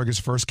 Roethlisberger's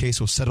first case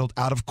was settled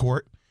out of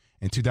court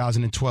in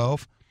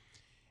 2012,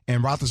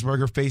 and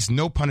Roethlisberger faced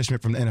no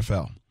punishment from the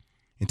NFL.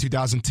 In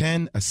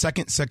 2010, a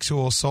second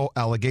sexual assault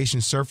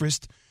allegation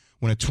surfaced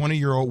when a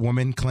 20-year-old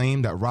woman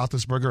claimed that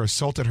Roethlisberger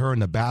assaulted her in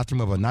the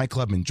bathroom of a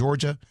nightclub in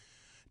Georgia.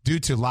 Due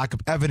to lack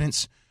of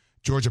evidence,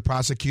 Georgia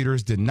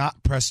prosecutors did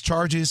not press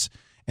charges,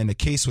 and the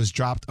case was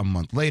dropped a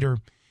month later.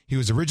 He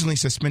was originally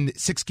suspended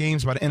 6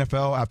 games by the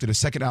NFL after the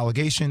second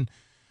allegation,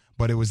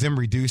 but it was then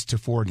reduced to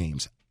 4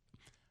 games.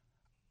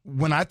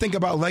 When I think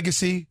about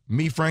legacy,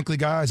 me, frankly,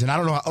 guys, and I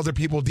don't know how other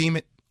people deem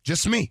it,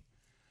 just me,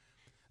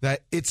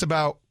 that it's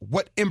about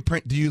what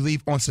imprint do you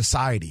leave on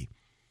society.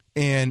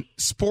 And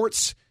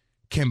sports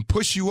can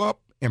push you up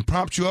and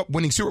prompt you up.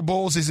 Winning Super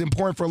Bowls is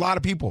important for a lot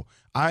of people.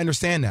 I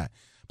understand that.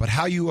 But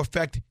how you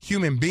affect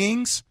human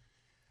beings,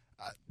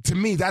 to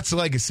me, that's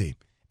legacy.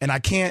 And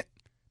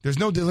there's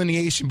no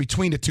delineation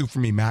between the two for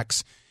me,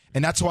 Max.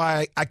 And that's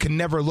why I can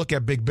never look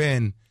at Big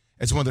Ben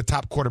as one of the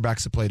top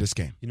quarterbacks to play this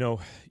game.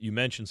 You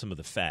mentioned some of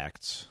the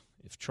facts.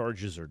 If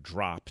charges are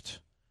dropped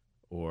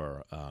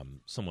or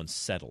someone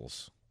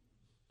settles,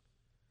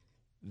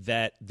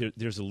 that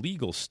there's a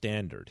legal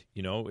standard.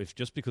 If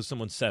just because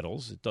someone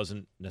settles, it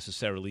doesn't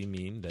necessarily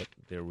mean that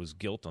there was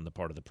guilt on the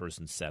part of the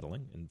person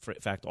settling. In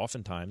fact,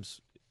 oftentimes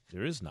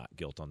there is not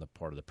guilt on the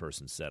part of the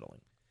person settling.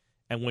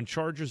 And when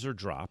charges are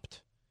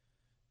dropped,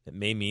 it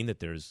may mean that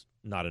there's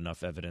not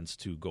enough evidence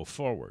to go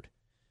forward.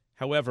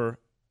 However,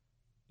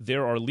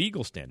 there are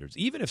legal standards.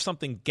 Even if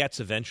something gets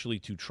eventually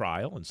to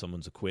trial and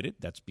someone's acquitted,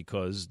 that's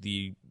because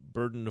the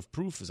burden of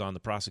proof is on the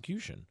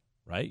prosecution,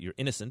 right? You're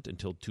innocent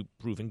until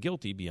proven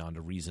guilty beyond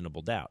a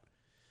reasonable doubt.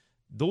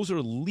 Those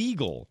are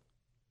legal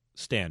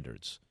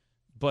standards,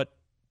 but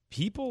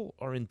people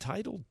are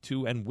entitled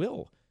to and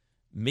will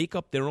make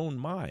up their own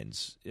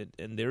minds.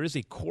 And there is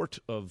a court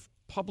of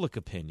public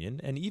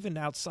opinion, and even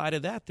outside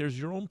of that, there's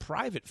your own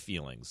private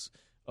feelings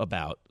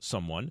about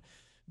someone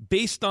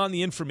based on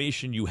the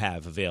information you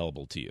have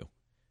available to you.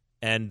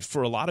 And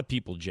for a lot of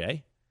people,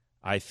 Jay,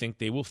 I think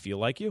they will feel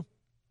like you.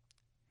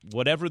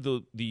 Whatever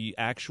the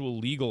actual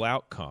legal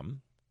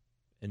outcome,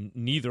 and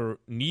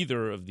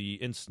neither of the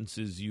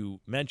instances you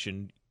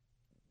mentioned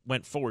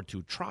went forward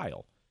to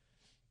trial,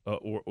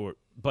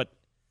 but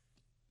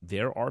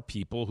there are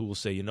people who will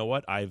say, you know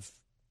what, I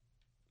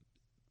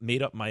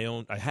have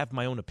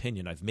my own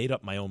opinion. I've made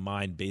up my own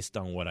mind based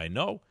on what I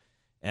know,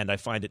 and I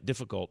find it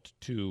difficult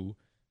to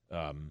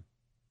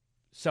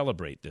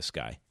celebrate this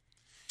guy.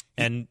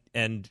 And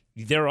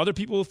there are other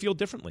people who feel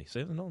differently.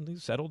 Say, no, they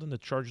settled and the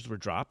charges were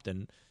dropped,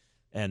 and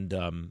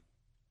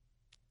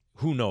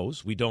who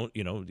knows? We don't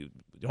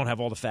have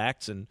all the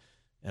facts, and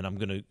I'm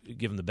going to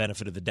give him the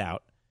benefit of the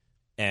doubt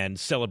and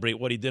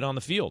celebrate what he did on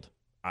the field.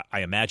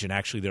 I imagine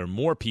actually there are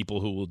more people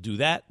who will do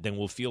that than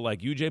will feel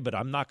like you, Jay, but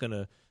I'm not going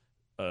to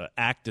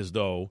act as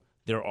though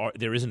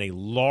there isn't a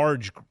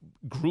large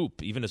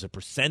group, even as a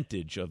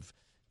percentage of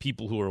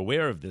people who are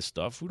aware of this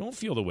stuff, who don't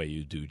feel the way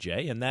you do,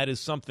 Jay. And that is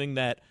something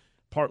that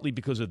partly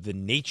because of the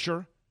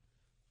nature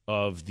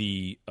of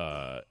the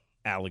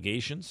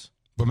allegations.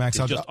 But Max,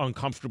 It's just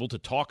uncomfortable to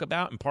talk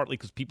about, and partly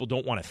because people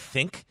don't want to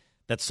think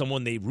that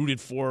someone they rooted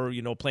for,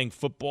 playing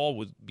football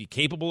would be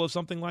capable of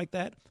something like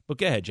that. But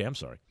go ahead, Jay. I'm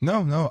sorry.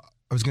 No.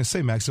 I was going to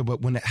say, Max,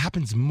 but when it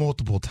happens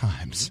multiple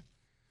times,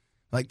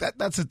 like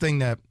that's the thing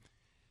that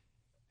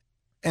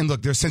 – and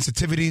look, there's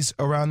sensitivities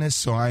around this,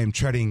 so I am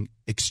treading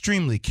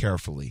extremely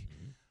carefully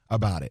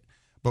about it.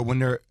 But when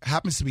there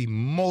happens to be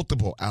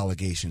multiple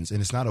allegations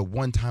and it's not a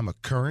one-time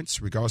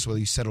occurrence, regardless of whether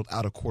you settled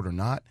out of court or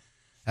not,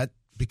 that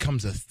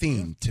becomes a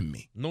theme to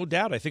me. No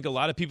doubt. I think a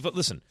lot of people –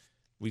 listen,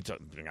 we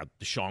bring out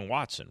Deshaun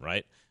Watson,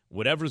 right?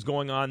 Whatever's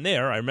going on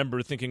there, I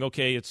remember thinking,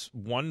 okay, it's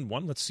one,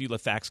 let's see the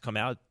facts come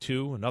out.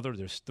 2, another,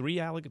 there's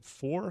 3,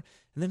 4,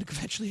 and then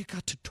eventually it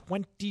got to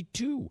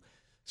 22.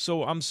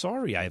 So I'm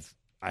sorry, I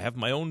have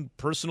my own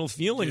personal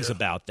feelings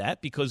about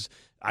that because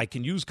I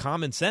can use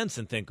common sense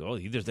and think, oh,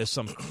 either there's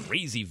some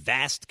crazy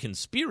vast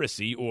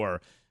conspiracy or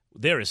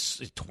there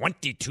is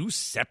 22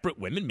 separate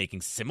women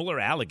making similar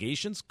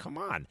allegations. Come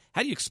on.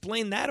 How do you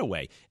explain that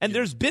away? And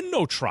there's been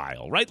no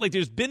trial, right? Like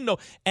there's been no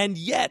 – and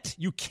yet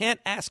you can't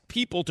ask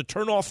people to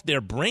turn off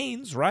their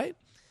brains, right?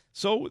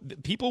 So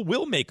people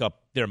will make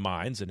up their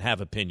minds and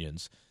have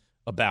opinions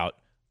about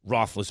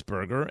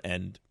Roethlisberger,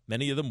 and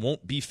many of them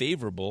won't be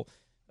favorable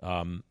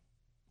and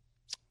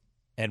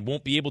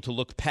won't be able to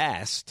look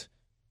past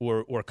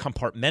or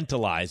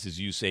compartmentalize, as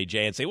you say,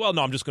 Jay, and say, well,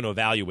 no, I'm just going to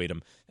evaluate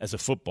him as a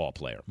football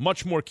player.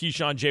 Much more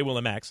Keyshawn, J. Will,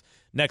 and Max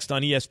next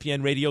on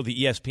ESPN Radio,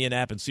 the ESPN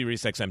app, and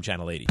SiriusXM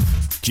Channel 80.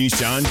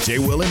 Keyshawn, J.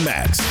 Will, and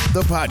Max,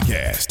 the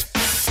podcast.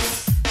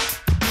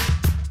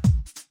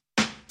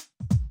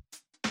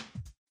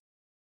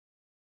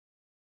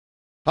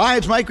 Hi,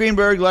 it's Mike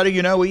Greenberg letting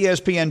you know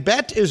ESPN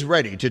Bet is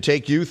ready to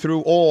take you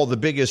through all the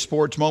biggest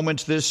sports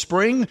moments this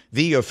spring.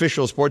 The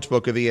official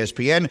sportsbook of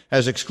ESPN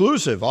has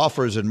exclusive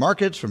offers and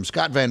markets from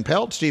Scott Van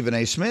Pelt, Stephen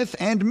A. Smith,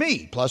 and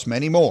me, plus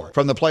many more.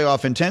 From the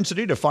playoff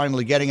intensity to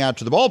finally getting out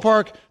to the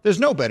ballpark,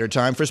 there's no better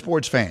time for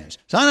sports fans.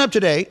 Sign up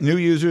today. New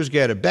users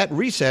get a bet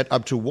reset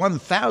up to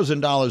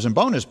 $1,000 in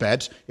bonus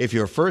bets if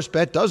your first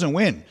bet doesn't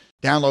win.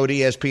 Download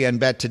ESPN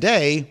Bet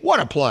today.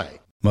 What a play.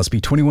 Must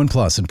be 21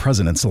 plus and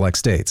present in select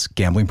states.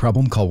 Gambling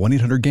problem? Call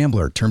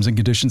 1-800-GAMBLER. Terms and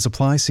conditions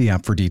apply. See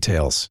app for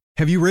details.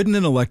 Have you ridden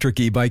an electric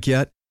e-bike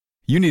yet?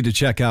 You need to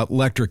check out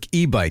Electric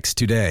E-Bikes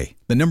today,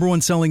 the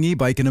 #1 selling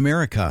e-bike in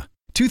America.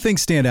 2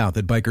 things stand out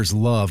that bikers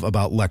love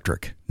about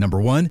Electric. Number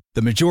 1,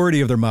 the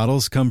majority of their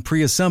models come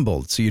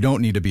pre-assembled, so you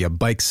don't need to be a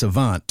bike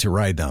savant to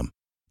ride them.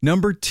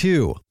 Number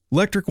 2,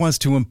 Electric wants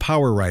to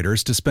empower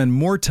riders to spend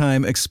more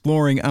time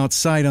exploring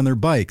outside on their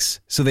bikes,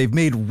 so they've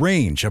made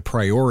range a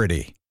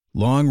priority.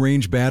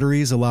 Long-range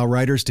batteries allow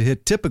riders to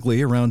hit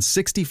typically around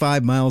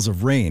 65 miles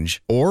of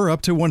range or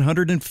up to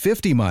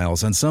 150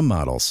 miles on some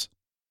models.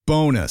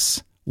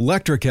 Bonus,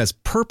 Electric has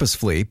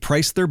purposefully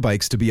priced their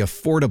bikes to be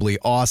affordably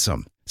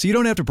awesome, so you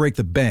don't have to break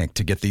the bank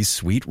to get these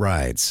sweet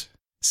rides.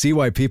 See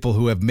why people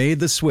who have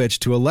made the switch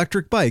to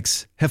electric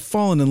bikes have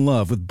fallen in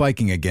love with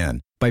biking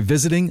again by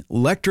visiting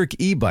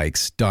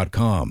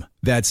electricebikes.com.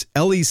 That's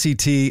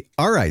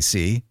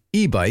LECTRIC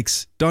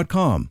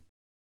ebikes.com.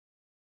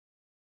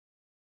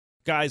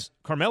 Guys,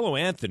 Carmelo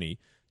Anthony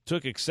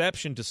took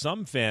exception to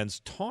some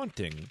fans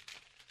taunting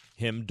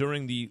him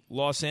during the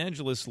Los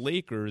Angeles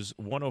Lakers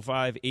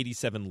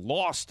 105-87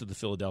 loss to the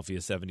Philadelphia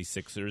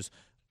 76ers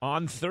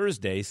on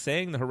Thursday,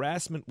 saying the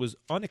harassment was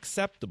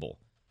unacceptable.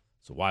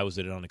 So why was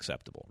it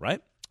unacceptable, right?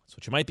 That's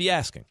what you might be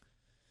asking.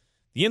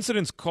 The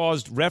incidents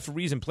caused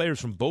referees and players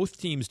from both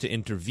teams to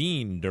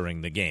intervene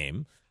during the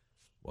game.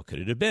 What could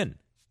it have been?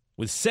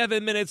 With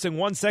 7 minutes and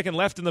 1 second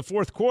left in the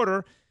fourth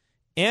quarter,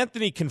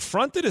 Anthony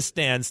confronted a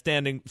fan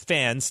standing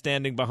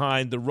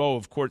behind the row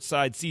of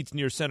courtside seats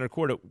near center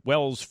court at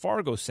Wells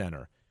Fargo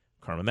Center.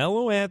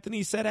 Carmelo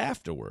Anthony said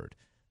afterward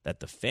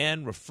that the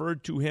fan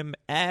referred to him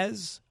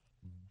as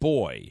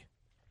boy.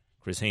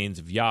 Chris Haynes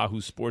of Yahoo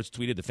Sports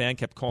tweeted the fan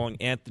kept calling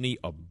Anthony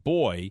a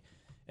boy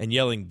and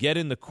yelling, "Get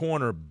in the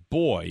corner,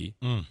 boy,"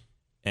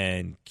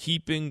 and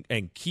keep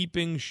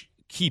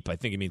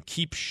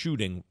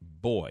shooting,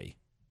 boy.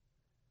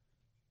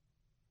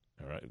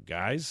 All right,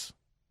 guys.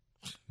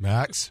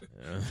 Max,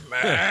 let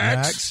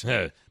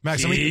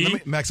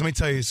me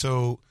tell you.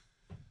 So,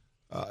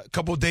 a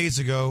couple of days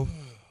ago,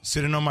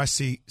 sitting on my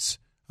seats,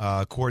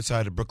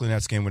 courtside at the Brooklyn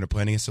Nets game when they're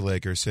playing against the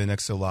Lakers, sitting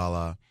next to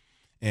Lala,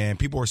 and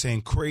people were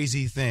saying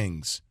crazy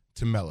things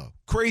to Melo,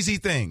 crazy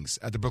things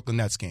at the Brooklyn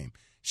Nets game.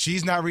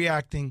 She's not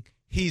reacting.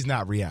 He's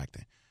not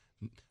reacting.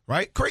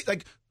 Right?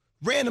 Like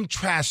random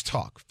trash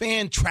talk,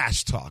 fan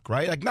trash talk.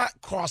 Right? Like not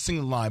crossing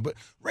the line, but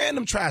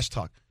random trash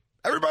talk.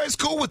 Everybody's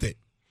cool with it.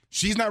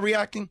 She's not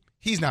reacting.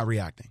 He's not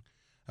reacting.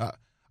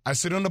 I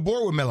sit on the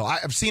board with Melo.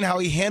 I've seen how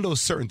he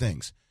handles certain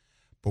things.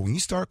 But when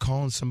you start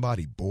calling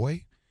somebody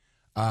boy,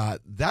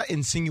 that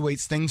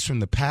insinuates things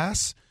from the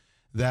past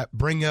that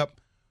bring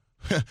up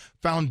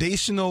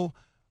foundational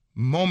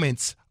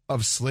moments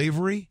of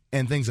slavery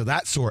and things of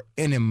that sort.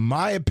 And in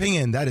my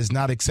opinion, that is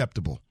not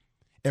acceptable.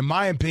 In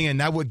my opinion,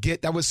 that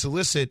would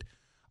solicit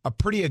a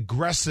pretty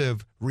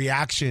aggressive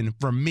reaction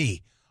from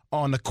me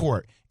on the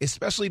court.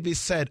 especially if it's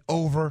said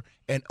over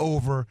and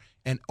over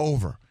and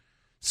over.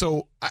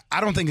 So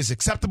I don't think it's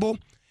acceptable,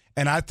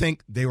 and I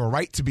think they were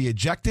right to be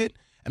ejected,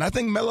 and I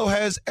think Melo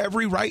has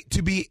every right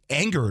to be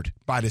angered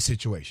by the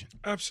situation.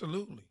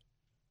 Absolutely.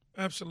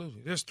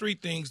 Absolutely. There's 3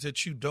 things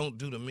that you don't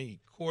do to me.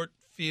 Court,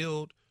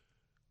 field,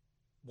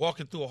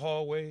 walking through a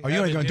hallway. Oh,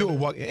 you ain't going to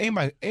do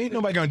it. Ain't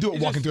nobody going to do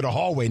it walking through the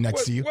hallway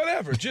next to you.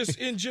 Whatever. Just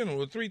in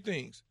general, 3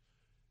 things.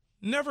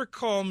 Never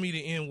call me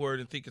the N-word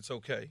and think it's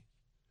okay.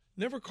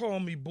 Never call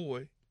me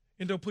boy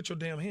and don't put your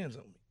damn hands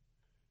on me.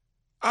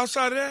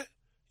 Outside of that,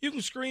 you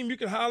can scream, you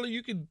can holler,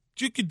 you can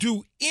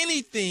do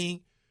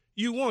anything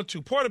you want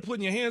to. Part of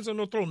putting your hands on,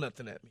 don't throw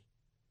nothing at me.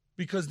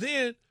 Because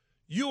then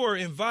you are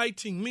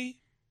inviting me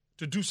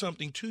to do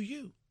something to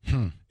you.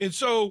 And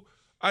so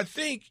I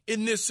think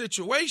in this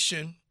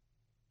situation,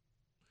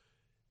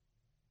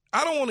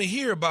 I don't want to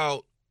hear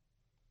about,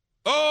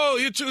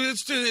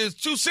 it's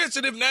too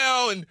sensitive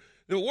now and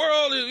the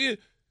world is,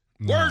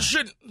 words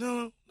shouldn't.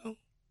 No.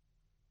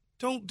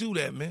 Don't do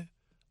that, man.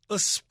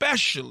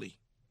 Especially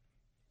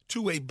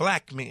to a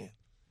black man.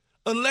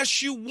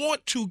 Unless you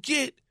want to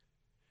get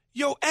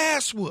your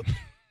ass whooped.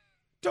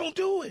 Don't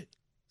do it.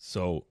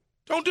 So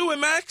don't do it,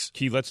 Max.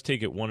 Key, let's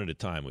take it one at a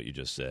time, what you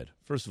just said.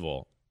 First of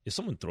all, if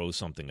someone throws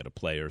something at a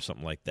player or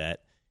something like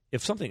that,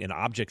 if an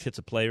object hits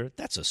a player,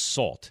 that's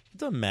assault. It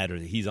doesn't matter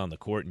that he's on the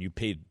court and you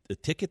paid the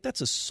ticket,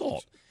 that's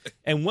assault.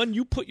 And when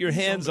you put your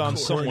hands on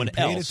someone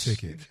else,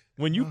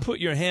 when you put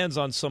your hands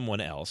on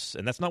someone else,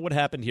 and that's not what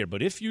happened here,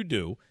 but if you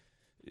do,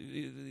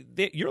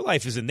 your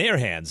life is in their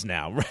hands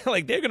now, right?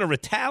 Like they're going to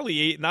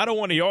retaliate, and I don't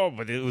want to hear,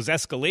 but it was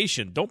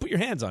escalation. Don't put your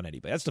hands on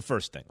anybody. That's the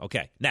first thing.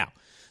 Okay, now,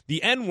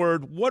 the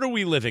N-word, what are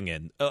we living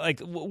in?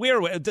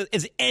 Where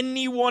is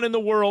anyone in the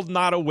world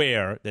not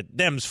aware that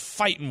them's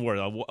fighting word?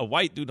 A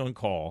white dude don't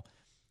call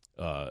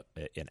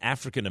an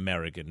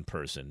African-American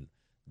person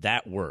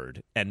that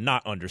word and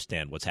not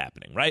understand what's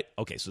happening, right?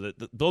 Okay, so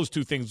those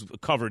 2 things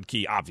covered,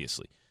 Key,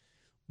 obviously.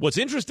 What's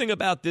interesting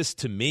about this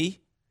to me,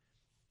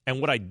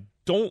 and what I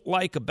don't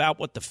like about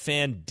what the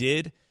fan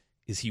did,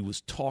 is he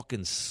was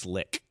talking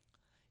slick.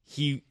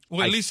 At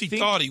least he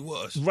thought he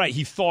was. Right,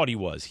 he thought he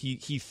was.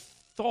 He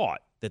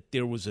thought that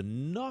there was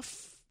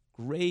enough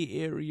gray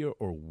area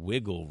or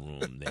wiggle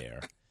room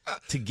there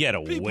to get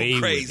away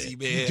crazy,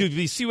 with it. Man.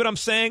 Do you see what I'm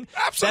saying?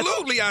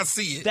 Absolutely, I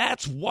see it.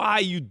 That's why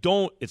you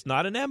don't. It's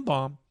not an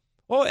M-bomb.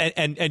 Oh,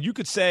 and you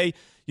could say,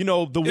 the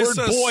word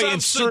boy in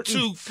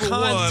certain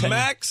context.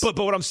 Max. But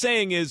what I'm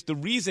saying is the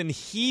reason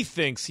he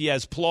thinks he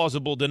has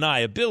plausible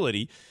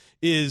deniability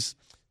is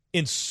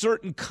in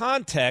certain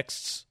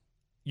contexts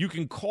you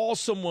can call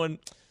someone,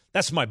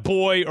 that's my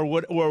boy or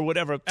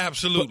whatever.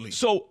 Absolutely.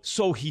 But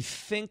so he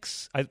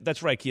thinks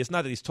that's right, Key. It's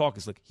not that he's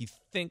talking slick. He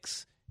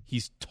thinks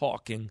he's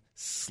talking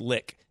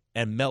slick,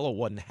 and Melo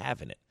wasn't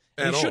having it.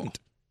 And he shouldn't.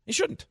 He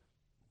shouldn't.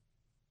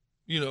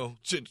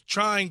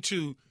 Trying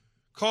to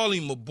call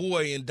him a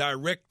boy and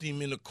direct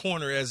him in the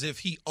corner as if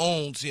he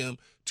owns him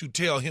to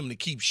tell him to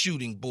keep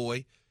shooting,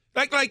 boy.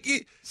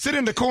 Sit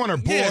in the corner,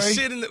 boy. Yeah,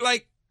 sit in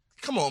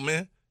come on,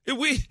 man.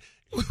 We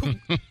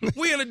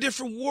in a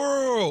different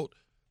world.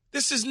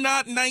 This is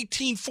not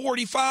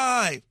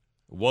 1945. It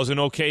wasn't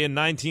okay in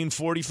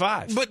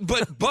 1945.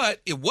 But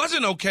it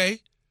wasn't okay.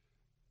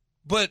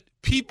 But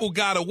people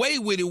got away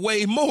with it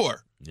way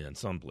more. Yeah, in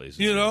some places.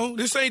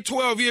 This ain't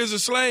 12 years a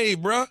slave,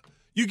 bruh.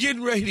 You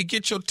getting ready to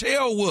get your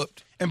tail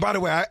whooped. And by the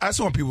way, I just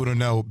want people to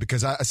know,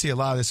 because I see a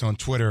lot of this on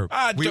Twitter.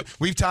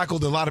 We've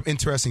tackled a lot of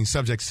interesting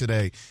subjects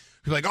today.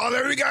 You're like,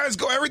 there you guys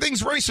go.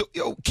 Everything's racial.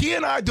 Key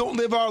and I don't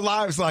live our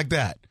lives like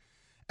that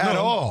at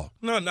all.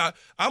 No.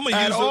 I'm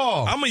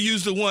gonna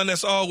use the one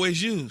that's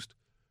always used.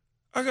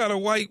 I got a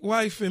white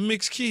wife and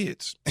mixed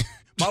kids.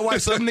 My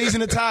wife's Lebanese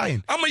and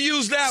Italian. I'm gonna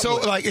use that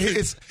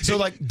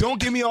one. Don't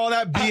give me all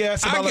that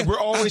BS about we're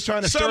always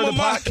trying to stir the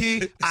pot,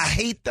 Key. I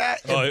hate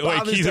that.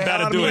 Wait, Key's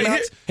about to do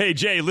it. Hey,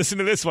 Jay, listen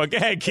to this one. Go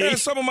ahead, Key. Yeah,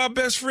 some of my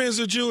best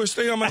friends are Jewish.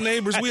 They are my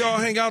neighbors. We all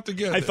hang out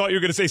together. I thought you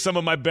were going to say some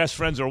of my best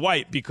friends are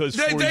white because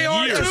they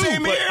years. Are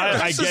too.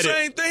 That's the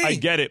same thing. I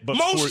get it. But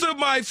most of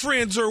my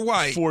friends are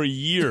white. For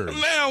years.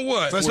 Now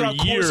what? That's for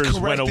not years,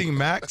 correcting,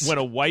 Max. When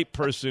a white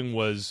person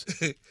was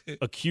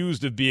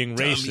accused of being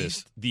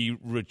racist, the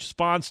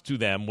response to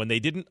them when they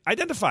didn't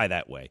identify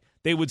that way,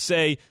 they would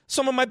say,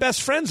 some of my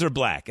best friends are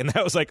black. And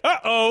that was like,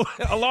 uh-oh,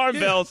 alarm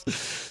bells.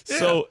 Yeah.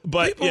 So,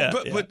 but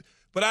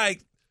I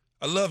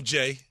love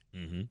Jay,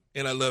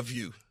 and I love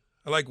you.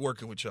 I like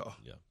working with y'all.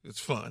 Yeah. It's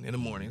fun in the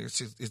morning.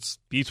 It's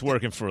beats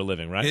working for a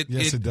living, right?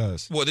 Yes, it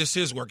does. Well, this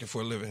is working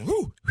for a living.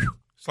 Whew.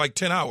 It's like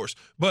 10 hours.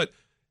 But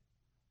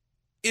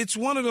it's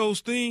one of those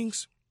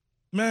things,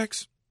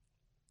 Max,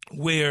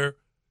 where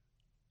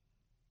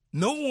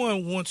no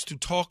one wants to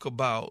talk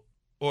about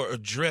or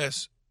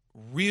address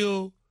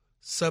real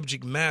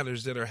subject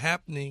matters that are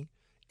happening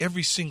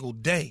every single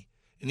day.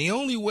 And the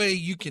only way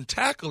you can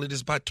tackle it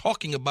is by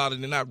talking about it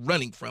and not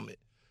running from it.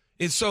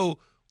 And so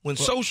when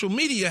social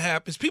media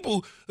happens,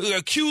 people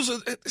accuse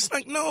us. It's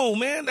like, no,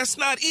 man, that's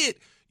not it.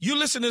 You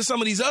listen to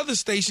some of these other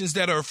stations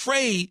that are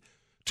afraid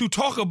to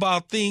talk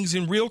about things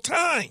in real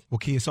time. Well,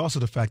 Key, it's also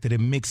the fact that it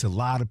makes a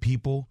lot of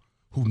people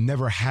who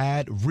never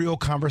had real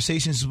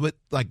conversations with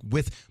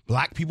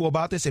black people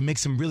about this, it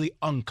makes them really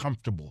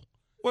uncomfortable.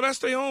 Well, that's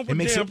their own damn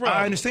problem.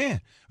 I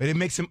understand. But it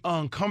makes them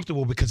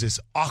uncomfortable because it's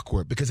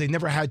awkward, because they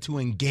never had to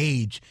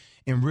engage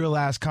in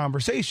real-ass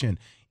conversation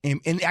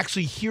and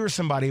actually hear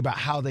somebody about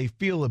how they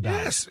feel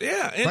about it. Yes,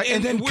 yeah.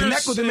 And then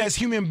connect with them as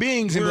human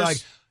beings and be like,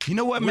 you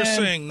know what, man?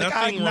 Saying nothing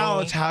I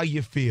acknowledge wrong. how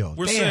you feel.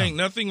 We're saying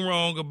nothing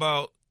wrong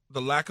about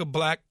the lack of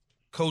black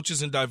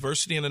coaches and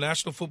diversity in the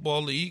National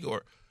Football League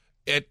or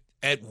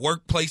at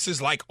workplaces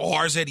like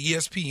ours at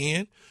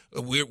ESPN.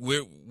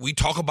 We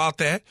talk about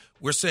that.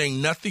 We're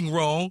saying nothing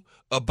wrong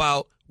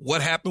about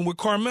what happened with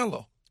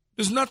Carmelo.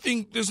 There's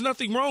nothing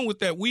wrong with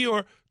that. We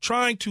are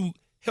trying to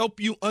help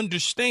you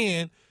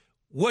understand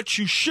what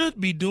you should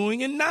be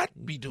doing and not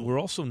be doing. We're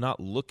also not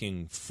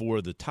looking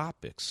for the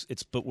topics.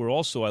 But we're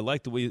also, I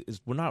like the way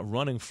we're not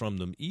running from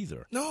them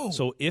either. No.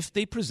 So if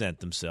they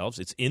present themselves,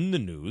 it's in the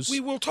news. We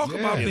will talk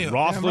about them.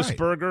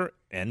 Roethlisberger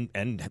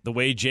and the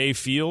way Jay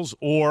feels,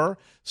 or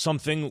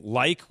something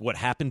like what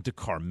happened to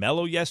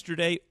Carmelo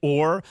yesterday,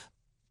 or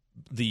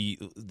the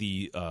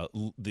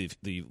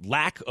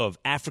lack of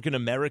African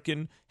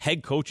American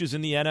head coaches in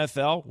the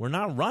NFL. We're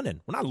not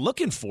running. We're not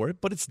looking for it,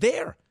 but it's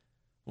there.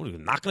 We're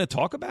not going to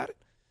talk about it.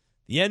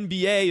 The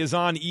NBA is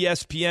on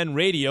ESPN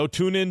Radio.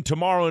 Tune in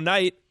tomorrow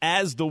night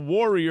as the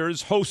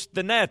Warriors host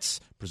the Nets.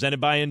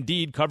 Presented by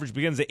Indeed. Coverage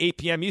begins at 8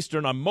 p.m.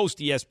 Eastern on most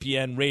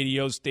ESPN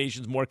radio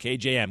stations. More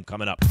KJM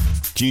coming up.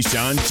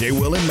 Keyshawn, J.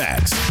 Will, and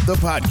Max, the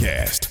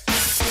podcast.